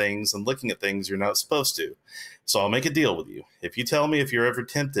noticing some things and looking at things you're not supposed to. So I'll make a deal with you. If you tell me if you're ever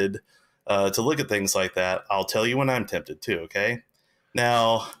tempted to look at things like that, I'll tell you when I'm tempted too, okay?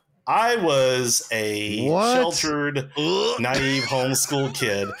 Now, I was a sheltered, naive homeschool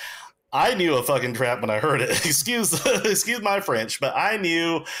kid. I knew a fucking trap when I heard it. Excuse my French, but I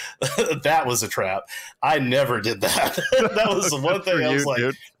knew that was a trap. I never did that. That was the one thing I was like,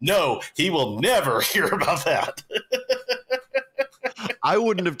 dude. No, he will never hear about that. I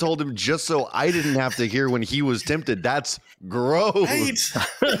wouldn't have told him just so I didn't have to hear when he was tempted. That's gross.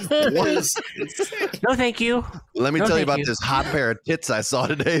 Right? No, thank you. Let me tell you about this hot pair of tits I saw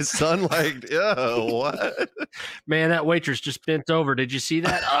today, son. Like, what? Man, that waitress just bent over. Did you see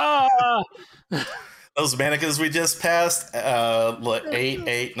that? Oh! Those mannequins we just passed,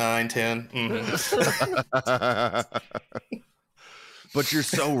 8, 9, 10. Mm-hmm. But you're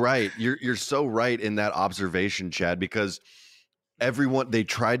so right. You're so right in that observation, Chad, because they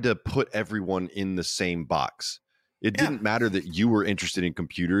tried to put everyone in the same box. It didn't matter that you were interested in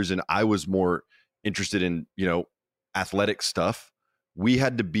computers and I was more interested in, athletic stuff. We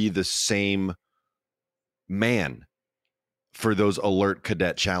had to be the same man for those alert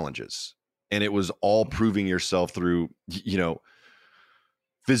cadet challenges. And it was all proving yourself through,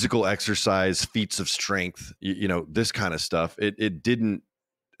 physical exercise, feats of strength, this kind of stuff. It didn't,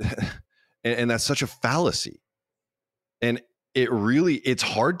 and that's such a fallacy. And it's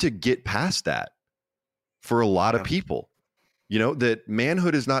hard to get past that for a lot of people, that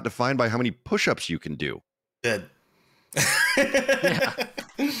manhood is not defined by how many push-ups you can do. Good. Because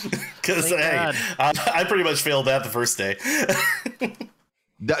I pretty much failed that the first day.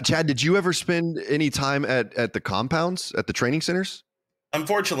 Chad, did you ever spend any time at the compounds, at the training centers?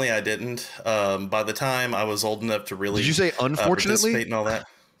 Unfortunately, I didn't. By the time I was old enough to really, did you say unfortunately? Participate in all that.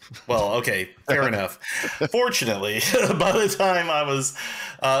 Well, okay, fair enough. Fortunately, by the time I was,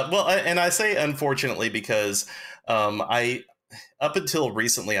 and I say unfortunately because up until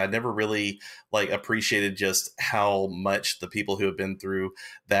recently, I never really appreciated just how much the people who have been through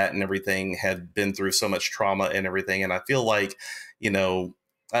that and everything had been through so much trauma and everything. And I feel like,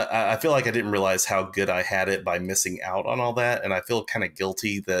 I feel like I didn't realize how good I had it by missing out on all that. And I feel kind of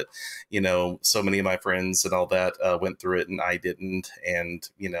guilty that, so many of my friends and all that went through it and I didn't. And,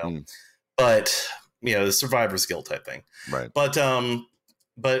 but, the survivor's guilt type thing. Right. But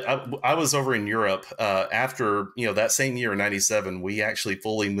I was over in Europe after, that same year in 97, we actually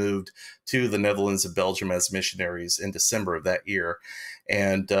fully moved to the Netherlands and Belgium as missionaries in December of that year.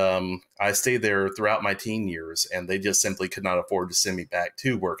 And I stayed there throughout my teen years, and they just simply could not afford to send me back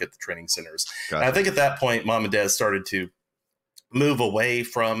to work at the training centers. And I think at that point, Mom and Dad started to move away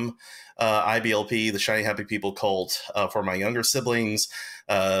from IBLP, the Shiny Happy People cult, for my younger siblings.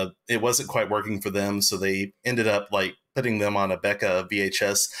 It wasn't quite working for them, so they ended up putting them on a Becca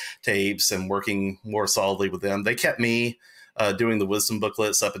VHS tapes and working more solidly with them. They kept me doing the wisdom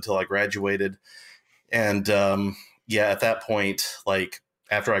booklets up until I graduated. And at that point,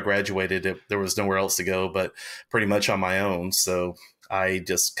 after I graduated, there was nowhere else to go but pretty much on my own. So I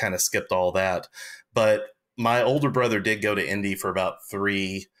just kind of skipped all that. But my older brother did go to Indy for about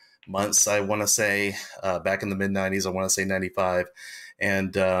 3 months, I want to say, back in the mid-90s. I want to say 95.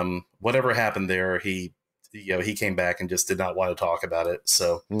 And whatever happened there, he came back and just did not want to talk about it.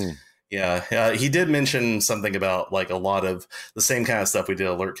 So, he did mention something about a lot of the same kind of stuff we did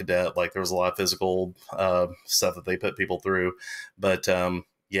at Alert Cadet. There was a lot of physical stuff that they put people through. But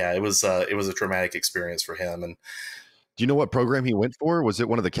it was a traumatic experience for him. And do you know what program he went for? Was it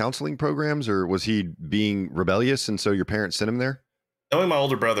one of the counseling programs, or was he being rebellious and so your parents sent him there? Knowing my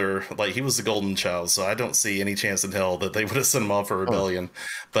older brother, he was the golden child, so I don't see any chance in hell that they would have sent him off for rebellion.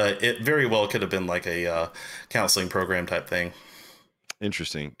 But it very well could have been a counseling program type thing.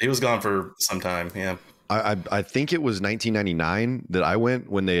 Interesting. He was gone for some time, yeah. I think it was 1999 that I went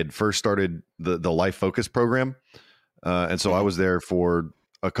when they had first started the Life Focus program. And so I was there for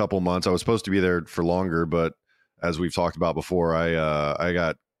a couple months. I was supposed to be there for longer, but as we've talked about before, I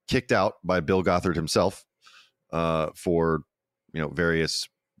got kicked out by Bill Gothard himself for various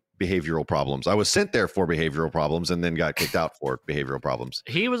behavioral problems. I was sent there for behavioral problems and then got kicked out for behavioral problems.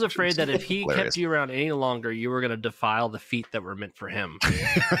 He was afraid that if he hilarious. kept you around any longer, you were going to defile the feet that were meant for him.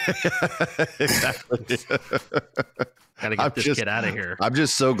 Exactly. Gotta get this kid out of here. I'm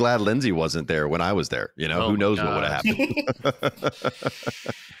just so glad Lindsay wasn't there when I was there. You know, Oh who my knows what would God. have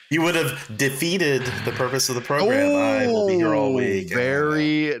happened. You would have defeated the purpose of the program. I will be here all week.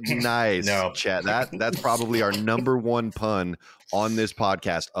 Very nice, No. Chat. That's probably our number one pun on this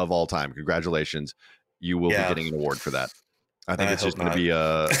podcast of all time. Congratulations. You will be getting an award for that. I think it's just going to be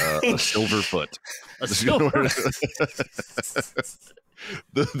a silver foot. A silver.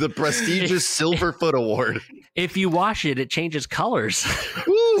 the prestigious Silver Foot Award. If you wash it, it changes colors.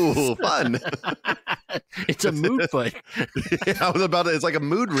 Ooh, fun. It's a mood foot. I was about to, it's like a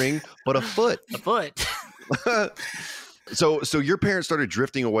mood ring, but a foot. A foot. So your parents started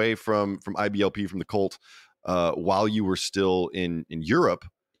drifting away from IBLP, from the cult, while you were still in Europe.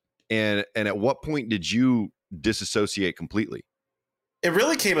 And at what point did you disassociate completely? It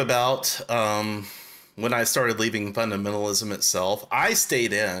really came about when I started leaving fundamentalism itself. I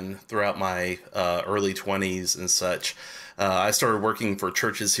stayed in throughout my early 20s and such. I started working for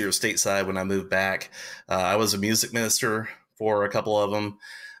churches here stateside when I moved back. I was a music minister for a couple of them.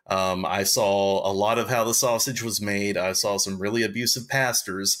 I saw a lot of how the sausage was made. I saw some really abusive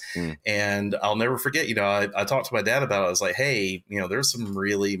pastors, and I'll never forget, I talked to my dad about it. I was like, hey, there's some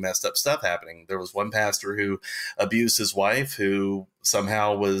really messed up stuff happening. There was one pastor who abused his wife, who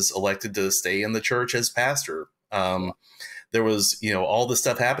somehow was elected to stay in the church as pastor. There was, all this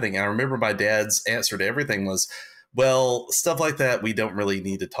stuff happening. And I remember my dad's answer to everything was, well, stuff like that we don't really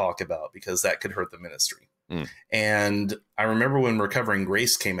need to talk about because that could hurt the ministry. And I remember when Recovering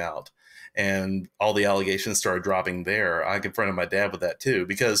Grace came out and all the allegations started dropping there, I confronted my dad with that too.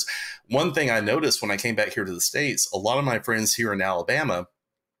 Because one thing I noticed when I came back here to the States, a lot of my friends here in Alabama,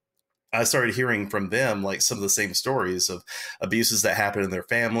 I started hearing from them like some of the same stories of abuses that happened in their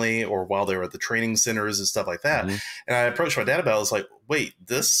family or while they were at the training centers and stuff like that. And I approached my dad about it. I was like, wait,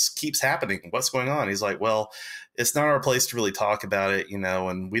 this keeps happening. What's going on? He's like, well, it's not our place to really talk about it,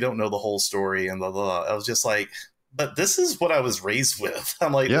 and we don't know the whole story and blah, blah, blah. I was just like, but this is what I was raised with.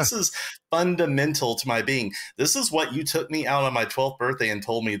 I'm like, This is fundamental to my being. This is what you took me out on my 12th birthday and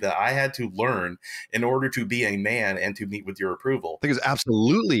told me that I had to learn in order to be a man and to meet with your approval. I think it's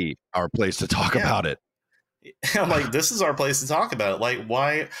absolutely our place to talk about it. I'm like, this is our place to talk about it. Like,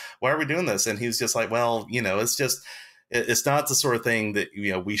 why are we doing this? And he's just like, well, it's not the sort of thing that,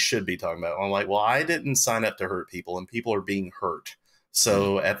 we should be talking about. I'm like, well, I didn't sign up to hurt people and people are being hurt.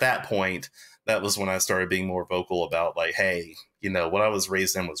 So at that point, that was when I started being more vocal about like, hey, what I was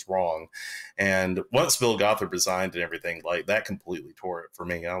raised in was wrong. And once Bill Gothard resigned and everything, like that completely tore it for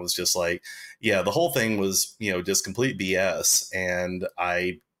me. I was just like, yeah, the whole thing was, just complete BS. And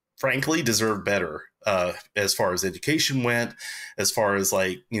I frankly deserved better as far as education went, as far as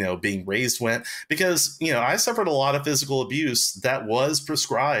like, being raised went, because, I suffered a lot of physical abuse that was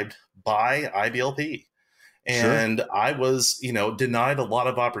prescribed by IBLP. And I was, denied a lot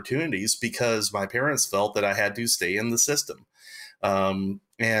of opportunities because my parents felt that I had to stay in the system.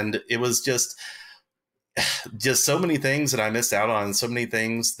 And it was just so many things that I missed out on, so many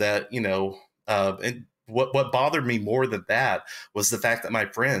things that, and what bothered me more than that was the fact that my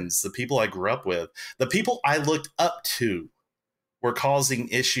friends, the people I grew up with, the people I looked up to were causing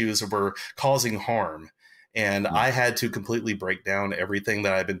issues or were causing harm. And I had to completely break down everything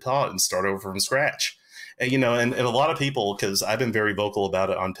that I've been taught and start over from scratch. And, and a lot of people, because I've been very vocal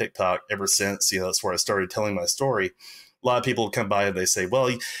about it on TikTok ever since, that's where I started telling my story. A lot of people come by and they say, well,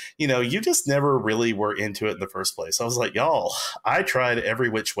 you just never really were into it in the first place. I was like, y'all, I tried every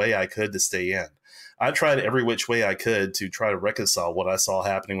which way I could to stay in. I tried every which way I could to try to reconcile what I saw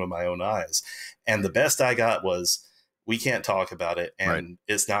happening with my own eyes. And the best I got was, we can't talk about it and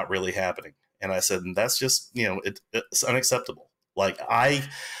it's not really happening. And I said, and that's just, it's unacceptable. Like I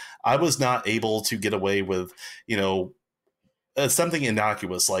was not able to get away with, something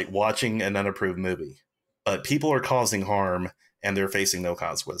innocuous like watching an unapproved movie, but people are causing harm and they're facing no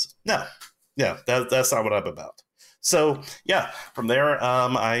consequences. No, yeah, that's not what I'm about. So yeah, from there,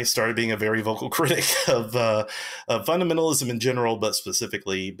 I started being a very vocal critic of fundamentalism in general, but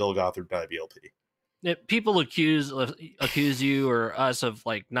specifically Bill Gothard and IBLP. People accuse you or us of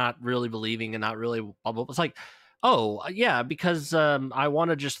like not really believing and not really. It's like, oh yeah, because I want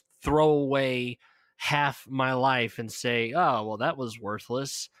to just throw away half my life and say, oh well, that was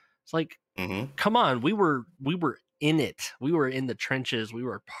worthless. It's like, come on, we were in it. We were in the trenches. We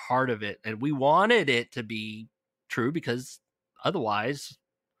were part of it, and we wanted it to be true because otherwise,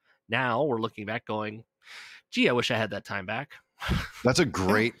 now we're looking back, going, "Gee, I wish I had that time back." That's a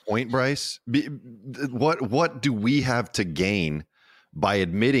great point, Bryce. What do we have to gain by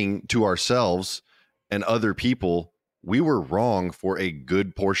admitting to ourselves and other people we were wrong for a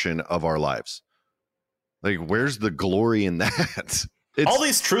good portion of our lives? Like, where's the glory in that? All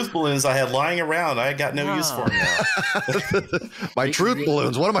these truth balloons I had lying around, I got no use for them now. My truth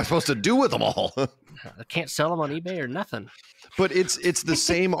balloons. What am I supposed to do with them all? I can't sell them on eBay or nothing. But it's the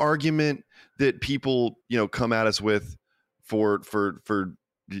same argument that people, come at us with for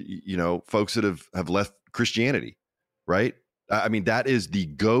folks that have left Christianity, right? I mean, that is the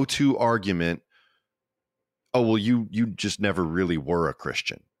go-to argument. Oh, well, you just never really were a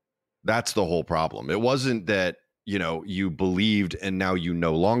Christian. That's the whole problem. It wasn't that, you believed and now you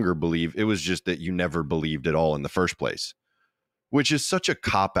no longer believe. It was just that you never believed at all in the first place, which is such a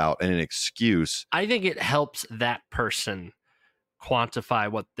cop-out and an excuse. I think it helps that person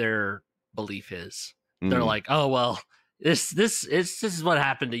quantify what their belief is. They're like, oh, well, this is what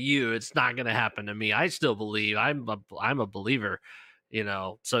happened to you. It's not going to happen to me. I still believe. I'm a believer,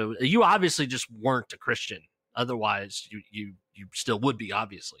 So you obviously just weren't a Christian. Otherwise, you still would be,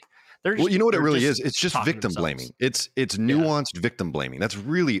 obviously. Well, you know what it really is? It's just victim blaming. It's nuanced victim blaming. That's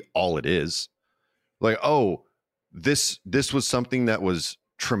really all it is. Like, oh, this was something that was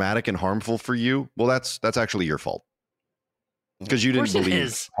traumatic and harmful for you. Well, that's actually your fault because you didn't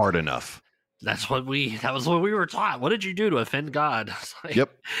believe hard enough. That was what we were taught. What did you do to offend God? Like,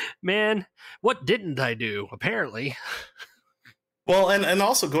 yep. Man, what didn't I do? Apparently. Well, and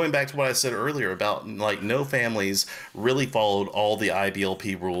also going back to what I said earlier about like no families really followed all the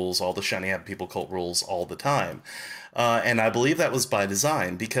IBLP rules, all the Shiny Happy People cult rules all the time. And I believe that was by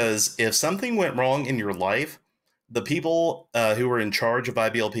design, because if something went wrong in your life, the people who were in charge of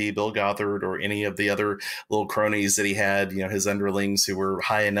IBLP, Bill Gothard, or any of the other little cronies that he had, his underlings who were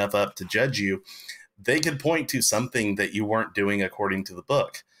high enough up to judge you, they could point to something that you weren't doing according to the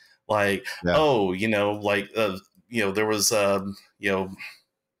book. Like, there was, I'm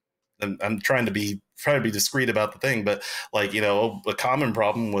trying to be discreet about the thing, but like, a common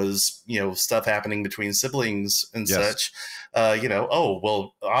problem was, stuff happening between siblings and such.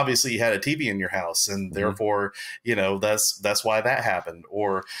 Well, obviously you had a TV in your house and therefore, that's why that happened.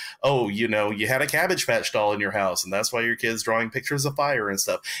 Or, you had a Cabbage Patch doll in your house and that's why your kid's drawing pictures of fire and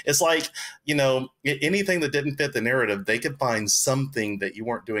stuff. It's like, anything that didn't fit the narrative, they could find something that you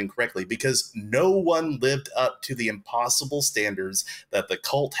weren't doing correctly, because no one lived up to the impossible standards that the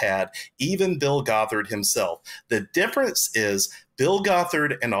cult had, even Bill Gothard himself. The difference is Bill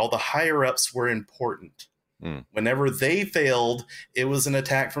Gothard and all the higher ups were important. Whenever they failed, it was an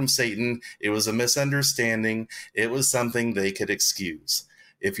attack from Satan. It was a misunderstanding. It was something they could excuse.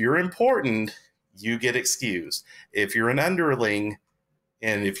 If you're important, you get excused. If you're an underling,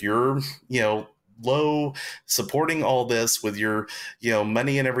 and if you're, low, supporting all this with your,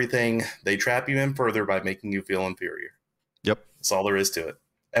 money and everything, they trap you in further by making you feel inferior. Yep. That's all there is to it.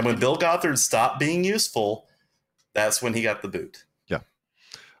 And when Bill Gothard stopped being useful, that's when he got the boot.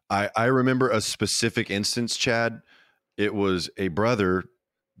 I remember a specific instance, Chad. It was a brother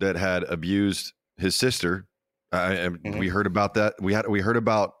that had abused his sister. We heard about that. We heard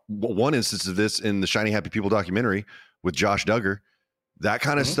about one instance of this in the Shiny Happy People documentary with Josh Duggar. That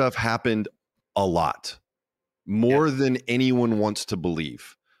kind of stuff happened a lot, more than anyone wants to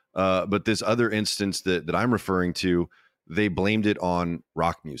believe. But this other instance that I'm referring to, they blamed it on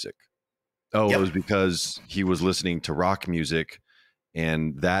rock music. It was because he was listening to rock music.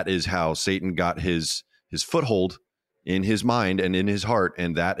 And that is how Satan got his foothold in his mind and in his heart.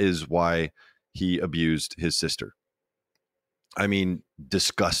 And that is why he abused his sister. I mean,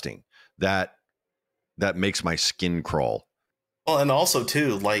 disgusting. That makes my skin crawl. Well, and also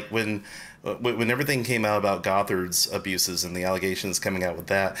too, like when everything came out about Gothard's abuses and the allegations coming out with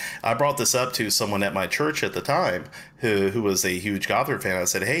that, I brought this up to someone at my church at the time who was a huge Gothard fan. I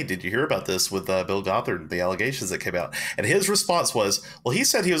said, "Hey, did you hear about this with Bill Gothard, the allegations that came out?" And his response was, "Well, he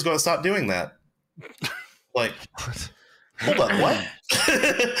said he was going to stop doing that." Like, hold on, what?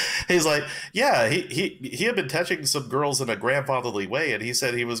 He's like, yeah, he had been touching some girls in a grandfatherly way, and he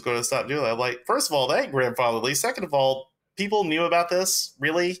said he was going to stop doing that. I'm like, first of all, that ain't grandfatherly. Second of all, people knew about this.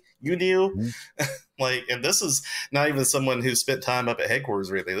 Really? You knew? Like, and this is not even someone who spent time up at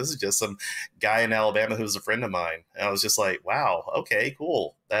headquarters or anything. This is just some guy in Alabama who's a friend of mine. And I was just like, wow, okay,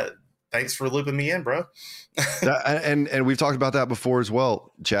 cool. Thanks for looping me in, bro. and we've talked about that before as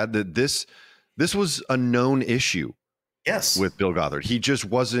well, Chad, that this was a known issue. Yes. With Bill Gothard. He just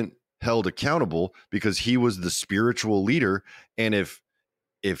wasn't held accountable because he was the spiritual leader. And if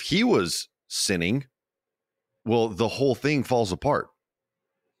he was sinning, well, the whole thing falls apart.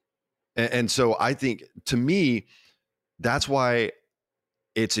 And so I think, to me, that's why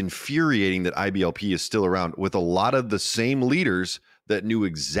it's infuriating that IBLP is still around with a lot of the same leaders that knew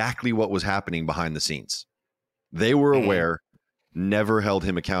exactly what was happening behind the scenes. They were aware, never held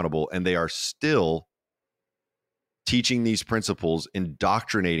him accountable, and they are still teaching these principles,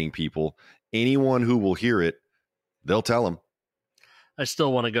 indoctrinating people. Anyone who will hear it, they'll tell them. I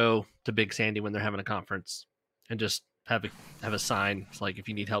still want to go to Big Sandy when they're having a conference and just have a sign. It's like, if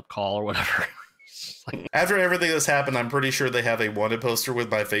you need help, call or whatever. Like, after everything that's happened, I'm pretty sure they have a wanted poster with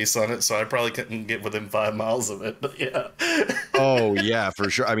my face on it, so I probably couldn't get within 5 miles of it. But yeah. Oh yeah, for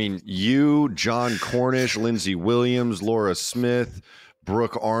sure. I mean, you, John Cornish, Lindsey Williams, Laura Smith,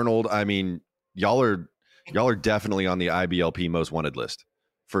 Brooke Arnold. I mean, y'all are definitely on the IBLP most wanted list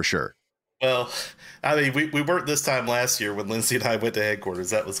for sure. Well, I mean, we weren't this time last year when Lindsay and I went to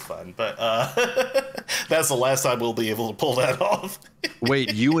headquarters. That was fun, but that's the last time we'll be able to pull that off.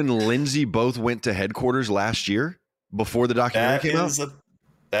 Wait, you and Lindsay both went to headquarters last year before the documentary came out?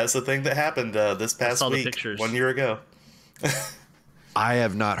 That's the thing that happened this past week, 1 year ago. I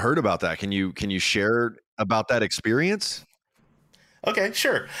have not heard about that. Can you share about that experience? Okay,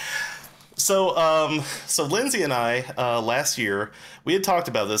 sure. So Lindsay and I, last year, we had talked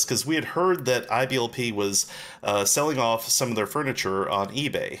about this because we had heard that IBLP was selling off some of their furniture on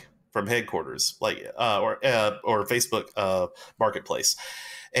eBay from headquarters, like or Facebook Marketplace.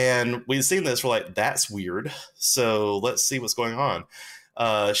 And we'd seen this. We're like, that's weird. So let's see what's going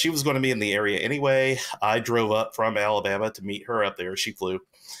on. She was going to be in the area anyway. I drove up from Alabama to meet her up there. She flew.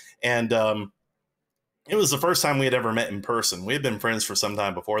 And it was the first time we had ever met in person. We had been friends for some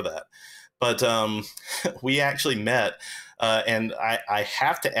time before that. But we actually met, and I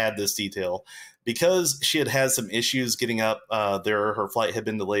have to add this detail, because she had some issues getting up there. Her flight had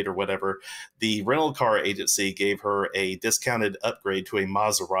been delayed or whatever. The rental car agency gave her a discounted upgrade to a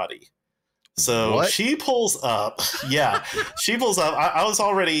Maserati. So what? She pulls up. Yeah, she pulls up. I was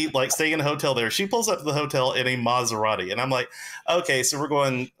already like staying in a hotel there. She pulls up to the hotel in a Maserati. And I'm like, okay, so we're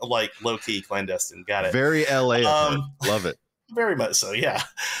going like low key clandestine. Got it. Very LA. Love it. Very much so, yeah.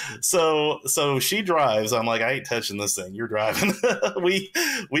 So she drives. I'm like, I ain't touching this thing. You're driving. we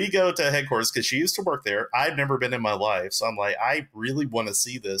go to headquarters because she used to work there. I've never been in my life, so I'm like, I really want to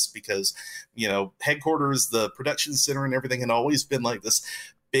see this because, you know, headquarters, the production center, and everything had always been like this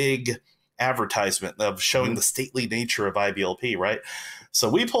big advertisement of showing the stately nature of IBLP, right? So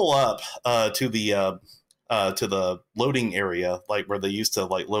we pull up to the loading area, like where they used to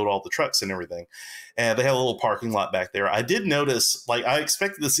like load all the trucks and everything. And they had a little parking lot back there. I did notice, like, I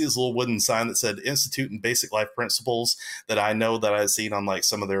expected to see this little wooden sign that said Institute and Basic Life Principles that I know that I've seen on like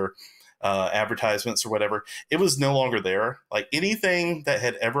some of their advertisements or whatever. It was no longer there. Like anything that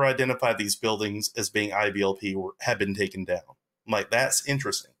had ever identified these buildings as being IBLP had been taken down. I'm like, that's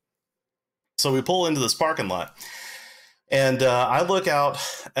interesting. So we pull into this parking lot. And I look out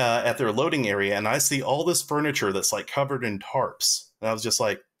at their loading area and I see all this furniture that's like covered in tarps. And I was just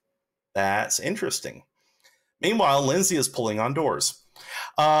like, that's interesting. Meanwhile, Lindsay is pulling on doors.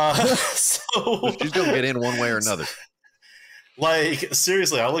 So she's going to get in one way or another. Like,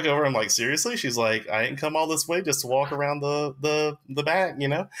 seriously, I look over, I'm like, seriously? She's like, I didn't come all this way just to walk around the back, you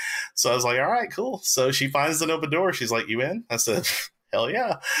know? So I was like, all right, cool. So she finds an open door. She's like, you in? I said, hell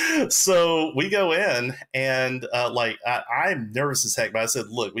yeah. So we go in and I'm nervous as heck, but I said,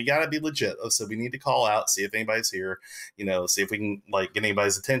 look, we got to be legit. I said, we need to call out, see if anybody's here, you know, see if we can like get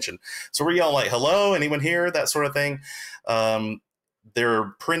anybody's attention. So we're yelling like, hello, anyone here? That sort of thing. Their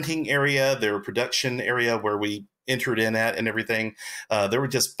printing area, their production area where we entered in at and everything. There were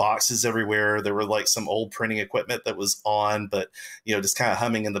just boxes everywhere. There were like some old printing equipment that was on, but you know, just kind of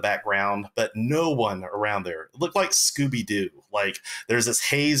humming in the background, but no one around there. It looked like Scooby-Doo. Like there's this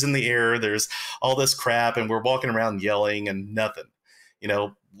haze in the air. There's all this crap. And we're walking around yelling and nothing, you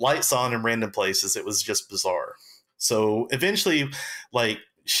know, lights on in random places. It was just bizarre. So eventually, like,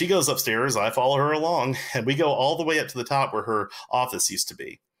 she goes upstairs. I follow her along and we go all the way up to the top where her office used to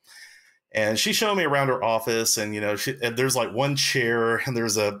be. And she showed me around her office, and you know, there's like one chair, and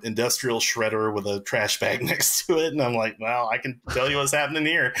there's a industrial shredder with a trash bag next to it, and I'm like, well, I can tell you what's happening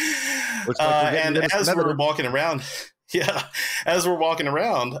here. And as we're walking around,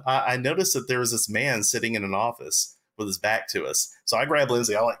 I noticed that there was this man sitting in an office with his back to us. So I grab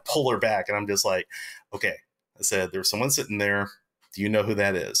Lindsay, I like pull her back, and I'm just like, okay. I said, there's someone sitting there. Do you know who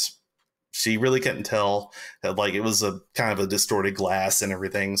that is? She really couldn't tell. Like it was a kind of a distorted glass and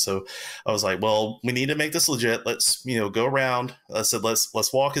everything. So I was like, well, we need to make this legit. Let's, you know, go around. I said,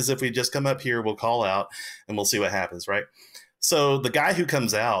 let's walk as if we just come up here. We'll call out and we'll see what happens. Right. So the guy who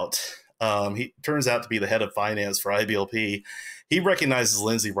comes out, he turns out to be the head of finance for IBLP. He recognizes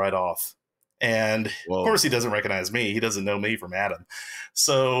Lindsay right off. And Whoa. of course, he doesn't recognize me. He doesn't know me from Adam.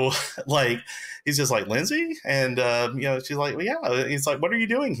 So, like, he's just like, Lindsay? And, she's like, well, yeah. He's like, what are you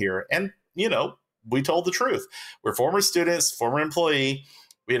doing here? And, we told the truth. We're former students, former employee.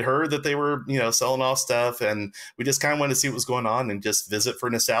 We had heard that they were, selling off stuff. And we just kind of wanted to see what was going on and just visit for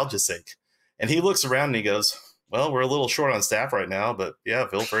nostalgia's sake. And he looks around and he goes, well, we're a little short on staff right now, but yeah,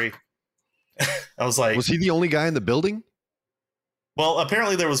 feel free. I was like, was he the only guy in the building? Well,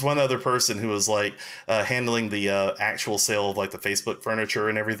 apparently there was one other person who was like handling the actual sale of like the Facebook furniture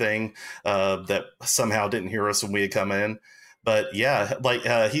and everything that somehow didn't hear us when we had come in. But yeah, like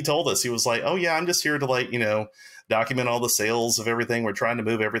he told us, he was like, oh yeah, I'm just here to like, document all the sales of everything. We're trying to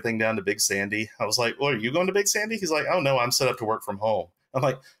move everything down to Big Sandy. I was like, well, are you going to Big Sandy? He's like, oh no, I'm set up to work from home. I'm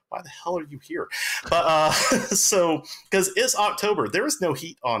like, why the hell are you here? But so, because it's October, there is no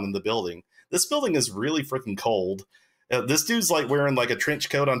heat on in the building. This building is really freaking cold. This dude's like wearing like a trench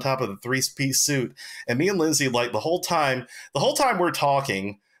coat on top of a 3-piece suit. And me and Lindsay, like the whole time we're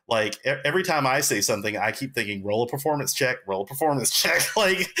talking, like every time I say something, I keep thinking, roll a performance check.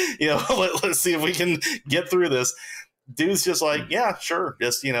 Like, let's see if we can get through this. Dude's just like, yeah, sure.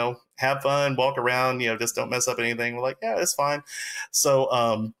 Just, have fun, walk around, just don't mess up anything. We're like, yeah, it's fine.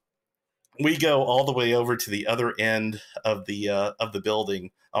 So, we go all the way over to the other end of the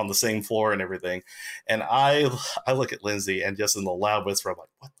building on the same floor and everything. And I look at Lindsay and just in the loud whisper, I'm like,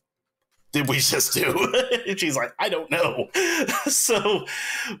 what did we just do? And she's like, I don't know. So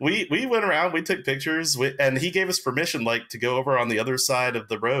we went around, we took pictures, and he gave us permission like to go over on the other side of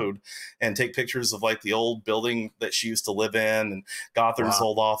the road and take pictures of like the old building that she used to live in and Gothard's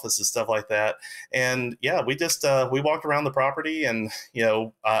old office and stuff like that. And yeah, we just we walked around the property, and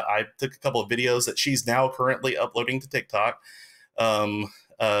I took a couple of videos that she's now currently uploading to TikTok,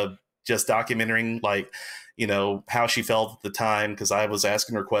 just documenting like how she felt at the time, because I was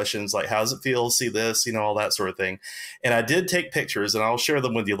asking her questions like, how does it feel to see this, all that sort of thing. And I did take pictures, and I'll share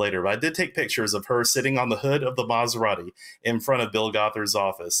them with you later, but I did take pictures of her sitting on the hood of the Maserati in front of Bill Gothard's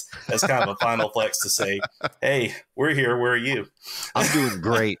office as kind of a final flex to say, hey, we're here, where are you? I'm doing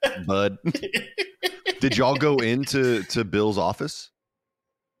great, bud. Did y'all go into Bill's office?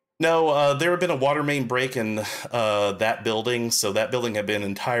 No, there had been a water main break in that building, so that building had been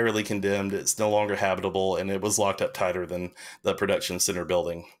entirely condemned. It's no longer habitable, and it was locked up tighter than the production center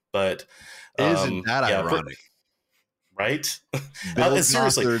building. But isn't that ironic? Right? Bill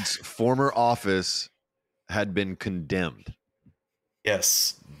Gothard's former office had been condemned.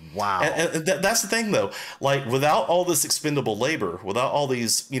 Yes. Wow. And that's the thing, though. Like, without all this expendable labor, without all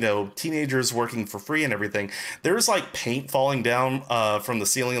these, teenagers working for free and everything, there's like paint falling down from the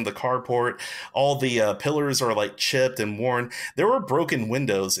ceiling of the carport. All the pillars are like chipped and worn. There were broken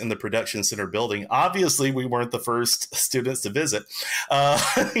windows in the production center building. Obviously, we weren't the first students to visit.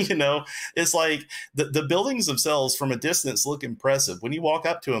 It's like the buildings themselves from a distance look impressive. When you walk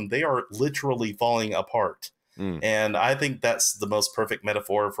up to them, they are literally falling apart. And I think that's the most perfect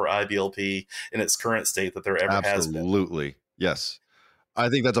metaphor for IBLP in its current state that there ever has been. Absolutely. Yes. I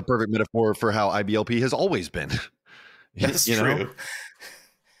think that's a perfect metaphor for how IBLP has always been. That's true.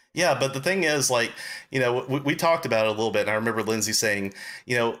 Yeah, but the thing is, like, we talked about it a little bit, and I remember Lindsay saying,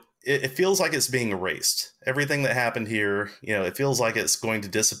 it feels like it's being erased. Everything that happened here, it feels like it's going to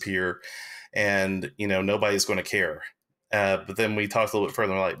disappear, and, nobody's going to care. But then we talked a little bit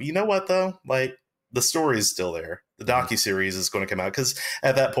further, and we're like, you know what, though? Like, the story is still there. The docuseries is going to come out, because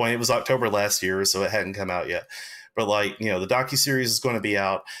at that point it was October last year, so it hadn't come out yet. But like, the docuseries is going to be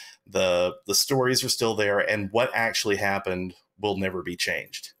out. The stories are still there, and what actually happened will never be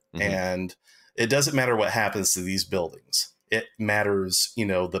changed. And it doesn't matter what happens to these buildings. It matters,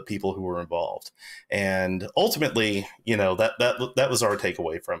 the people who were involved. And ultimately, that was our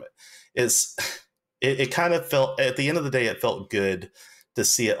takeaway from it. It kind of felt, at the end of the day, it felt good to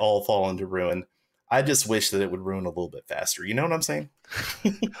see it all fall into ruin. I just wish that it would ruin a little bit faster. You know what I'm saying?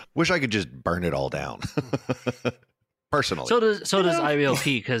 Wish I could just burn it all down. Personally. So does IBLP,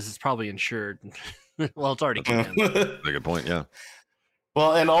 because it's probably insured. Well, it's already condemned. That's a good point, yeah.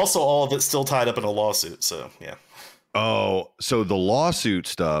 Well, and also all of it's still tied up in a lawsuit, so yeah. Oh, so the lawsuit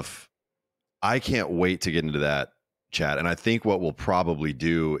stuff, I can't wait to get into that, chat. And I think what we'll probably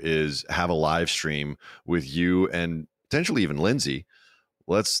do is have a live stream with you and potentially even Lindsay.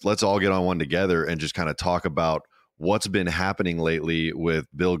 Let's all get on one together and just kind of talk about what's been happening lately with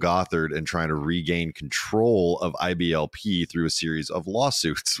Bill Gothard and trying to regain control of IBLP through a series of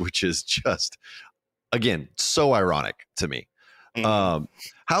lawsuits, which is just, again, so ironic to me.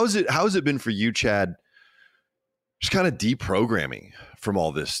 How's it been for you, Chad? Just kind of deprogramming from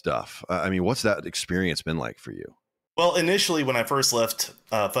all this stuff. I mean, what's that experience been like for you? Well, initially, when I first left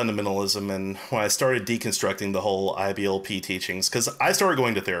fundamentalism and when I started deconstructing the whole IBLP teachings, because I started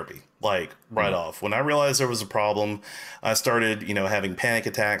going to therapy like right off. When I realized there was a problem, I started, having panic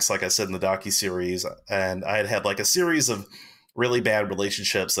attacks, like I said in the docuseries, and I had had like a series of really bad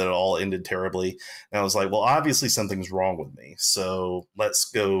relationships that all ended terribly. And I was like, well, obviously something's wrong with me. So let's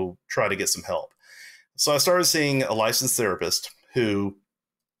go try to get some help. So I started seeing a licensed therapist who,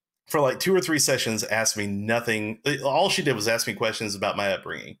 for like 2 or 3 sessions, asked me nothing. All she did was ask me questions about my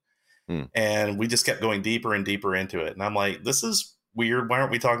upbringing. And we just kept going deeper and deeper into it. And I'm like, this is weird. Why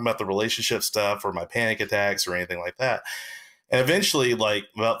aren't we talking about the relationship stuff or my panic attacks or anything like that? And eventually, like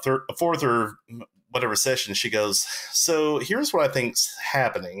about 4th or whatever session, she goes, so here's what I think's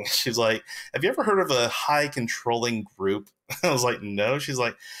happening. She's like, have you ever heard of a high controlling group? I was like, no. She's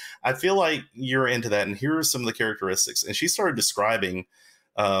like, I feel like you're into that. And here are some of the characteristics. And she started describing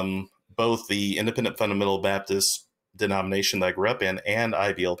both the Independent Fundamental Baptist denomination that I grew up in and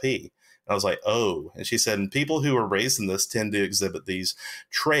IBLP. And I was like, oh. And she said, and people who are raised in this tend to exhibit these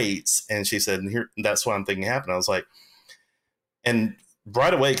traits. And she said, and here, that's what I'm thinking happened. I was like, and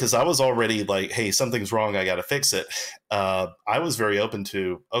right away, because I was already like, hey, something's wrong, I got to fix it. I was very open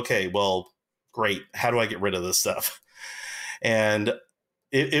to, okay, well, great. How do I get rid of this stuff? And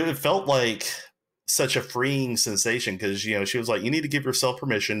it felt like such a freeing sensation because, she was like, you need to give yourself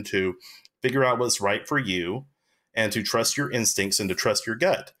permission to figure out what's right for you and to trust your instincts and to trust your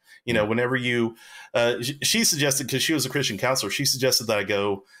gut. Whenever you, she suggested, because she was a Christian counselor, she suggested that I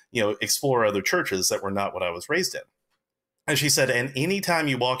go, explore other churches that were not what I was raised in. And she said, and anytime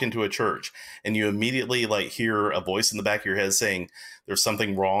you walk into a church and you immediately like hear a voice in the back of your head saying there's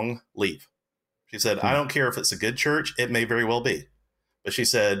something wrong, leave. She said, I don't care if it's a good church. It may very well be. But she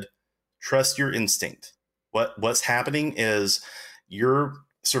said, trust your instinct. What's happening is your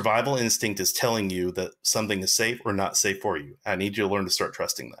survival instinct is telling you that something is safe or not safe for you. I need you to learn to start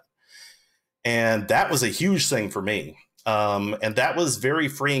trusting that. And that was a huge thing for me. And that was very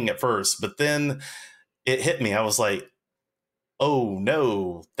freeing at first. But then it hit me. I was like, oh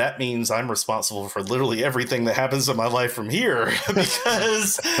no, that means I'm responsible for literally everything that happens in my life from here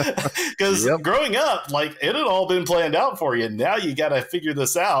because yep. Growing up, like it had all been planned out for you. Now you got to figure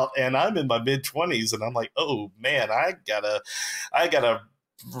this out. And I'm in my mid-20s and I'm like, oh man, I gotta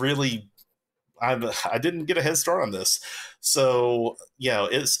really, I didn't get a head start on this. So,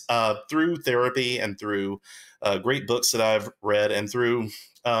 it's through therapy and through great books that I've read and through,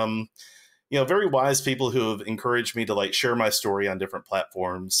 very wise people who have encouraged me to like share my story on different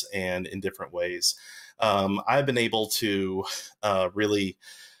platforms and in different ways. I've been able to really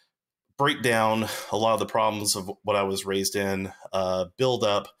break down a lot of the problems of what I was raised in, build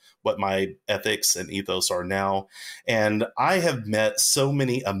up what my ethics and ethos are now. And I have met so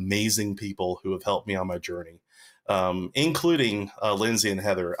many amazing people who have helped me on my journey. Including Lindsay and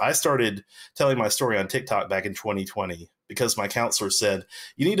Heather. I started telling my story on TikTok back in 2020 because my counselor said,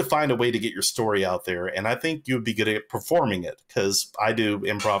 you need to find a way to get your story out there. And I think you would be good at performing it because I do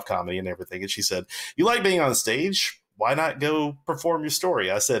improv comedy and everything. And she said, you like being on stage? Why not go perform your story?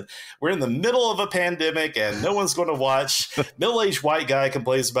 I said, we're in the middle of a pandemic and no one's going to watch. Middle-aged white guy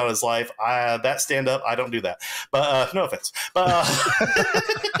complains about his life. That stand-up, I don't do that. But no offense. But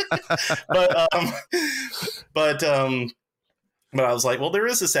I was like, well, there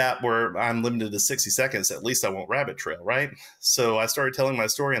is this app where I'm limited to 60 seconds. At least I won't rabbit trail, right? So I started telling my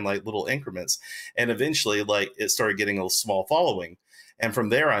story in like little increments. And eventually, like it started getting a small following. And from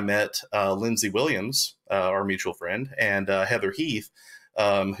there, I met Lindsay Williams, our mutual friend, and Heather Heath,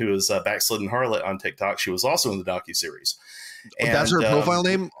 who is Backslidden Harlot on TikTok. She was also in the docuseries. And that's her profile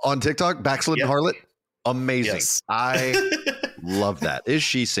name on TikTok, Backslidden Harlot? Amazing. Yes. I love that. Is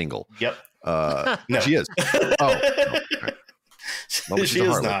she single? Yep. No. She is. Oh. Well, she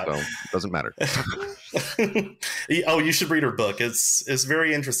is not. So it doesn't matter. Oh, you should read her book. It's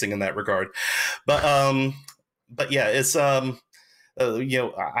very interesting in that regard. But yeah, it's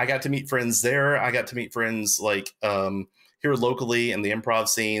I got to meet friends there. I got to meet friends like here locally in the improv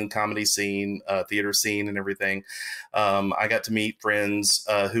scene, comedy scene, theater scene, and everything. I got to meet friends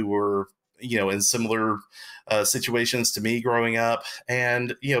who were in similar situations to me growing up,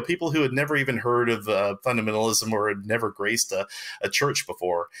 and people who had never even heard of fundamentalism or had never graced a church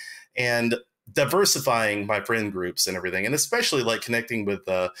before, and diversifying my friend groups and everything, and especially like connecting with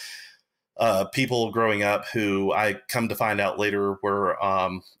people growing up who I come to find out later were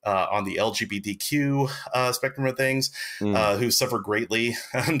on the LGBTQ spectrum of things, who suffer greatly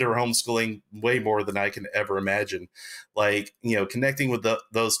under homeschooling, way more than I can ever imagine. Like, connecting with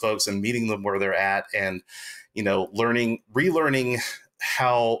those folks and meeting them where they're at, and relearning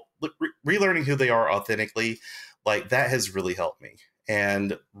who they are authentically, like that has really helped me.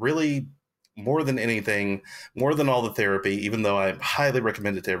 And really, more than anything, more than all the therapy, even though I highly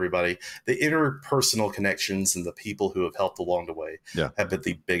recommend it to everybody, the interpersonal connections and the people who have helped along the way have been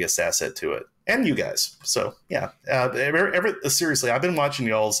the biggest asset to it. And you guys. So, yeah. Seriously, I've been watching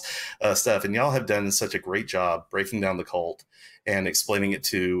y'all's stuff, and y'all have done such a great job breaking down the cult and explaining it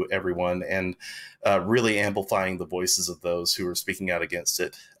to everyone, and really amplifying the voices of those who are speaking out against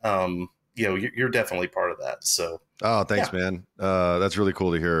it. You're definitely part of that. So, oh, thanks, man. That's really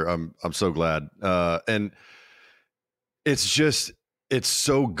cool to hear. I'm so glad. And it's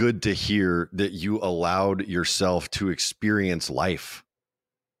so good to hear that you allowed yourself to experience life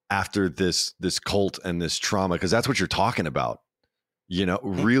after this cult and this trauma, because that's what you're talking about.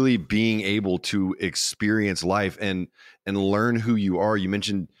 Really being able to experience life and learn who you are. You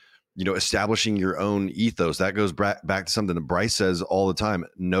mentioned, establishing your own ethos. That goes back to something that Bryce says all the time: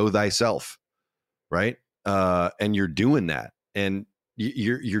 know thyself, right? And you're doing that, and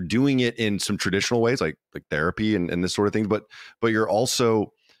you're doing it in some traditional ways, like therapy and this sort of thing. But you're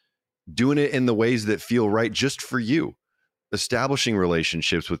also doing it in the ways that feel right just for you, establishing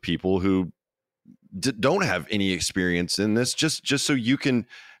relationships with people who don't have any experience in this, just so you can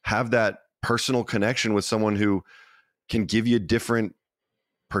have that personal connection with someone who can give you a different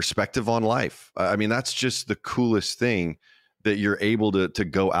perspective on life. I mean, that's just the coolest thing, that you're able to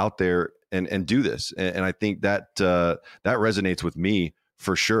go out there and do this. And I think that that resonates with me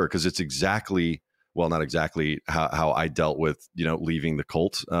for sure, because it's not exactly how I dealt with, leaving the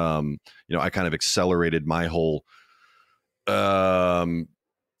cult. I kind of accelerated my whole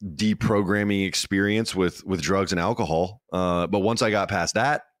deprogramming experience with drugs and alcohol. But once I got past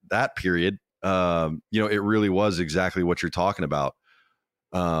that period, it really was exactly what you're talking about.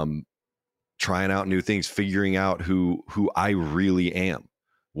 Trying out new things, figuring out who I really am,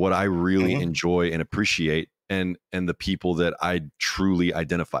 what I really enjoy and appreciate, and the people that I truly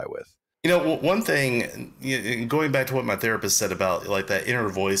identify with. One thing, going back to what my therapist said about like that inner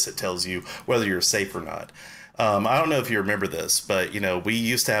voice that tells you whether you're safe or not. I don't know if you remember this, but we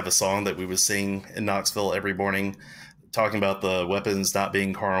used to have a song that we would sing in Knoxville every morning, talking about the weapons not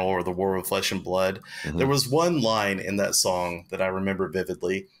being carnal or the war with flesh and blood. There was one line in that song that I remember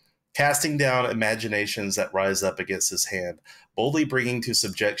vividly: casting down imaginations that rise up against his hand, boldly bringing to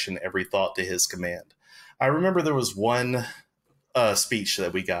subjection every thought to his command. I remember there was one speech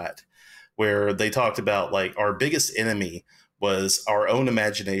that we got where they talked about like our biggest enemy was our own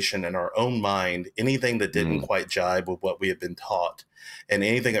imagination and our own mind, anything that didn't quite jibe with what we had been taught, and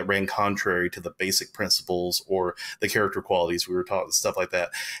anything that ran contrary to the basic principles or the character qualities we were taught and stuff like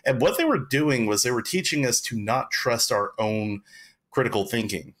that. And what they were doing was they were teaching us to not trust our own critical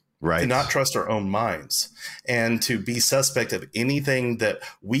thinking, right? To not trust our own minds, and to be suspect of anything that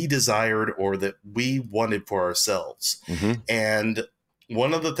we desired or that we wanted for ourselves. And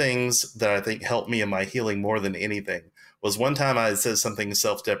one of the things that I think helped me in my healing more than anything was one time I said something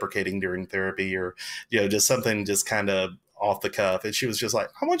self-deprecating during therapy, or, just something just kind of off the cuff. And she was just like,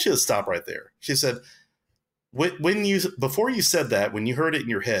 I want you to stop right there. She said, before you said that, when you heard it in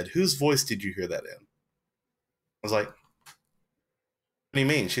your head, whose voice did you hear that in? I was like, what do you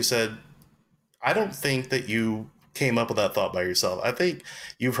mean? She said, I don't think that you came up with that thought by yourself. I think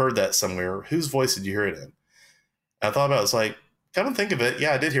you've heard that somewhere. Whose voice did you hear it in? I thought about it. I was like, come and think of it.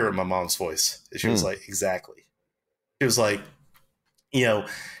 Yeah, I did hear it in my mom's voice. And she was like, exactly. It was like,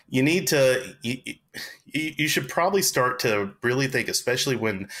 you need to, you should probably start to really think, especially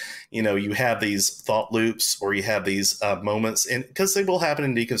when, you have these thought loops or you have these moments, and because they will happen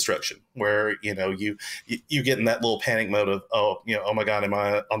in deconstruction where, you get in that little panic mode of, oh my God, am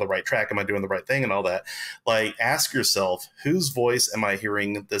I on the right track? Am I doing the right thing? And all that. Like, ask yourself, whose voice am I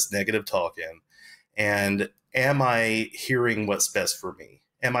hearing this negative talk in? And am I hearing what's best for me?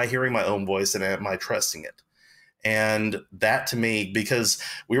 Am I hearing my own voice, and am I trusting it? And that, to me, because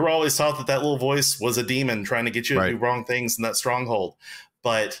we were always taught that little voice was a demon trying to get you to do wrong things in that stronghold.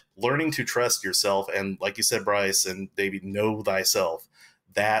 But learning to trust yourself, and like you said, Bryce and Davey, know thyself,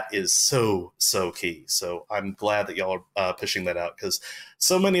 that is so, so key. So I'm glad that y'all are pushing that out, because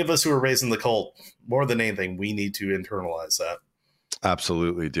so many of us who are raised in the cult, more than anything, we need to internalize that.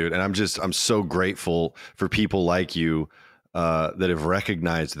 Absolutely, dude. And I'm so grateful for people like you that have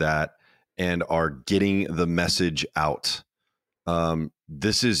recognized that and are getting the message out.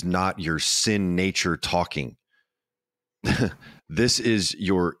 This is not your sin nature talking. This is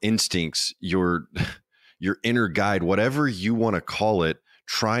your instincts, your inner guide, whatever you want to call it,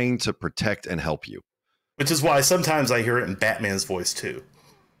 trying to protect and help you. Which is why sometimes I hear it in Batman's voice too.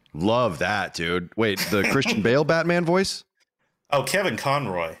 Love that, dude. Wait, the Christian Bale Batman voice? Oh, Kevin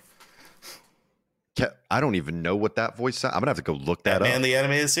Conroy. I don't even know what that voice sounds. I'm gonna have to go look that Batman up. the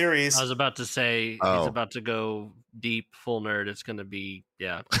animated series. I was about to say he's about to go deep, full nerd. It's going to be,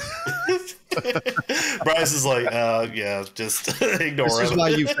 yeah. Bryce is like, yeah, just ignore This is him. why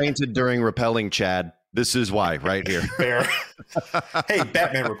you fainted during repelling Chad. This is why, right here. Fair. Hey,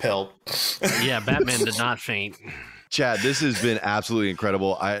 Batman repelled. Yeah, Batman did not faint. Chad, this has been absolutely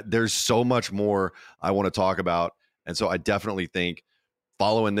incredible. There's so much more I want to talk about. And so I definitely think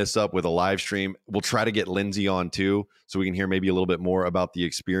following this up with a live stream, we'll try to get Lindsay on too, so we can hear maybe a little bit more about the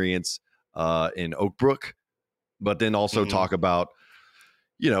experience in Oak Brook, but then also talk about,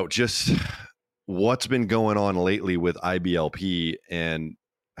 just what's been going on lately with IBLP and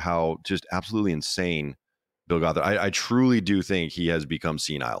how just absolutely insane Bill Gothard. I truly do think he has become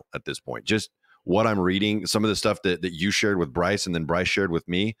senile at this point. Just what I'm reading, some of the stuff that you shared with Bryce and then Bryce shared with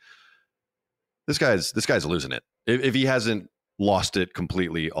me. This guy's losing it if he hasn't lost it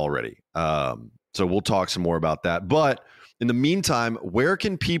completely already. So we'll talk some more about that. But in the meantime, where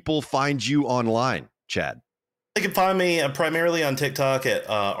can people find you online, Chad? They can find me primarily on TikTok at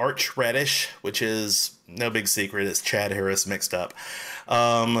Archradish, which is no big secret. It's Chad Harris mixed up.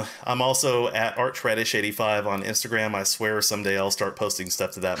 I'm also at Archradish85 on Instagram. I swear someday I'll start posting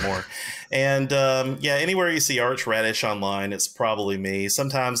stuff to that more. And yeah, anywhere you see Archradish online, it's probably me.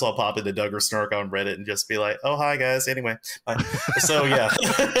 Sometimes I'll pop into Doug or Snark on Reddit and just be like, oh, hi, guys. Anyway. So, yeah.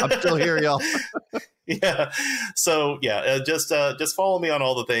 I'm still here, y'all. Yeah. So yeah, just follow me on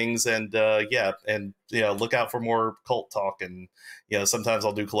all the things, and look out for more cult talk, and sometimes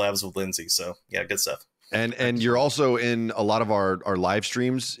I'll do collabs with Lindsay. So yeah, good stuff. And you're also in a lot of our live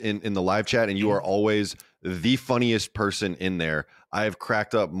streams in the live chat, and you are always the funniest person in there. I have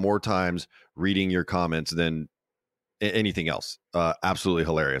cracked up more times reading your comments than anything else. Absolutely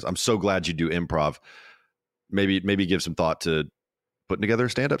hilarious. I'm so glad you do improv. Maybe give some thought to putting together a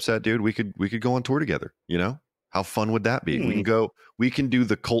stand-up set, dude. We could go on tour together. How fun would that be? We can do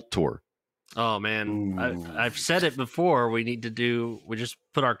the cult tour. Oh man, I've said it before. We just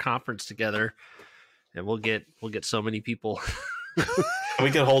put our conference together, and we'll get so many people. We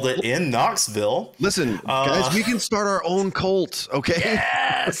could hold it in Knoxville. Listen, guys, we can start our own cult. Okay.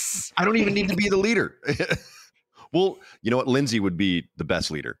 Yes. I don't even need to be the leader. Well, you know what? Lindsay would be the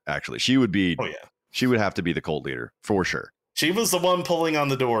best leader. Actually, she would be. Oh yeah. She would have to be the cult leader for sure. She was the one pulling on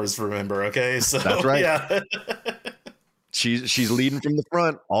the doors, remember? Okay, so that's right. Yeah. she's leading from the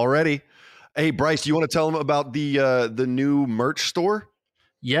front already. Hey, Bryce, do you want to tell them about the new merch store?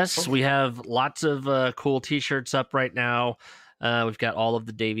 Yes, we have lots of cool T-shirts up right now. We've got all of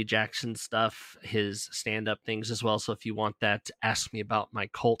the Davey Jackson stuff, his stand-up things as well. So if you want that, ask me about my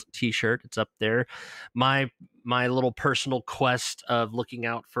cult T-shirt. It's up there. My little personal quest of looking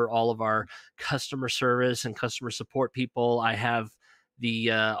out for all of our customer service and customer support people. I have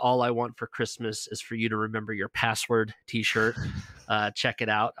the All I Want for Christmas is for you to remember your password T-shirt. Check it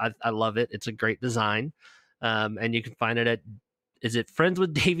out. I love it. It's a great design. And you can find it at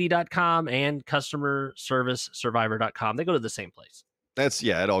friendswithdavey.com and customerservicesurvivor.com. They go to the same place.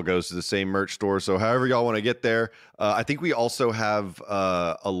 It all goes to the same merch store. So however y'all want to get there. I think we also have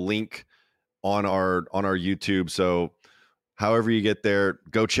a link on our YouTube. So however you get there,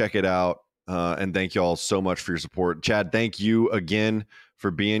 go check it out. And thank you all so much for your support. Chad, thank you again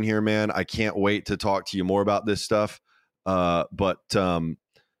for being here, man. I can't wait to talk to you more about this stuff. But I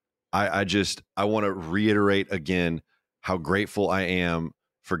want to reiterate again how grateful I am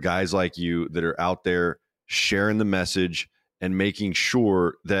for guys like you that are out there sharing the message and making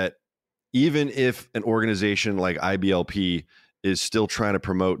sure that even if an organization like IBLP is still trying to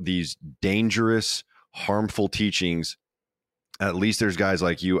promote these dangerous, harmful teachings, at least there's guys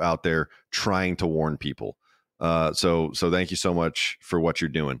like you out there trying to warn people. So thank you so much for what you're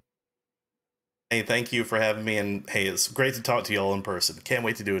doing. Hey, thank you for having me. And hey, it's great to talk to you all in person. Can't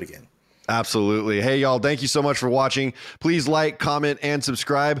wait to do it again. Absolutely. Hey, y'all, thank you so much for watching. Please like, comment, and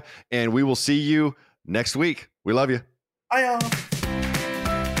subscribe, and we will see you next week. We love you. Bye, y'all.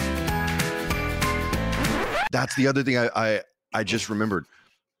 That's the other thing I just remembered.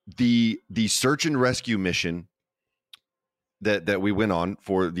 The search and rescue mission that we went on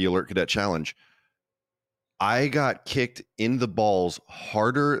for the Alert Cadet Challenge, I got kicked in the balls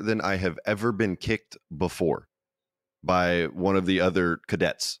harder than I have ever been kicked before by one of the other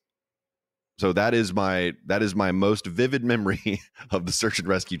cadets. So that is my most vivid memory of the search and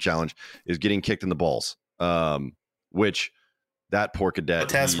rescue challenge, is getting kicked in the balls. Which that poor cadet. What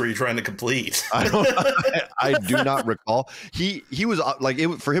task were you trying to complete? I do not recall. He was like,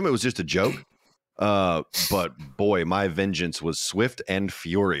 for him it was just a joke. But boy, my vengeance was swift and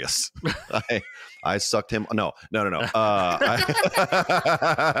furious. I sucked him. No.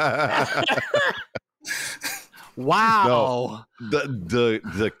 Wow.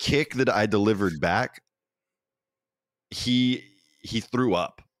 The kick that I delivered back, he threw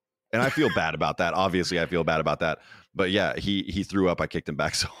up, and I feel bad about that. Obviously, I feel bad about that. But yeah, he threw up. I kicked him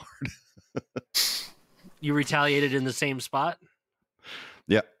back so hard. You retaliated in the same spot?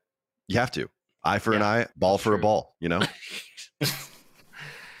 Yeah, you have to. Eye for an eye, ball for a ball. You know.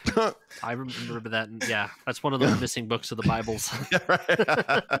 I remember that. Yeah, that's one of the missing books of the Bibles. Yeah, right.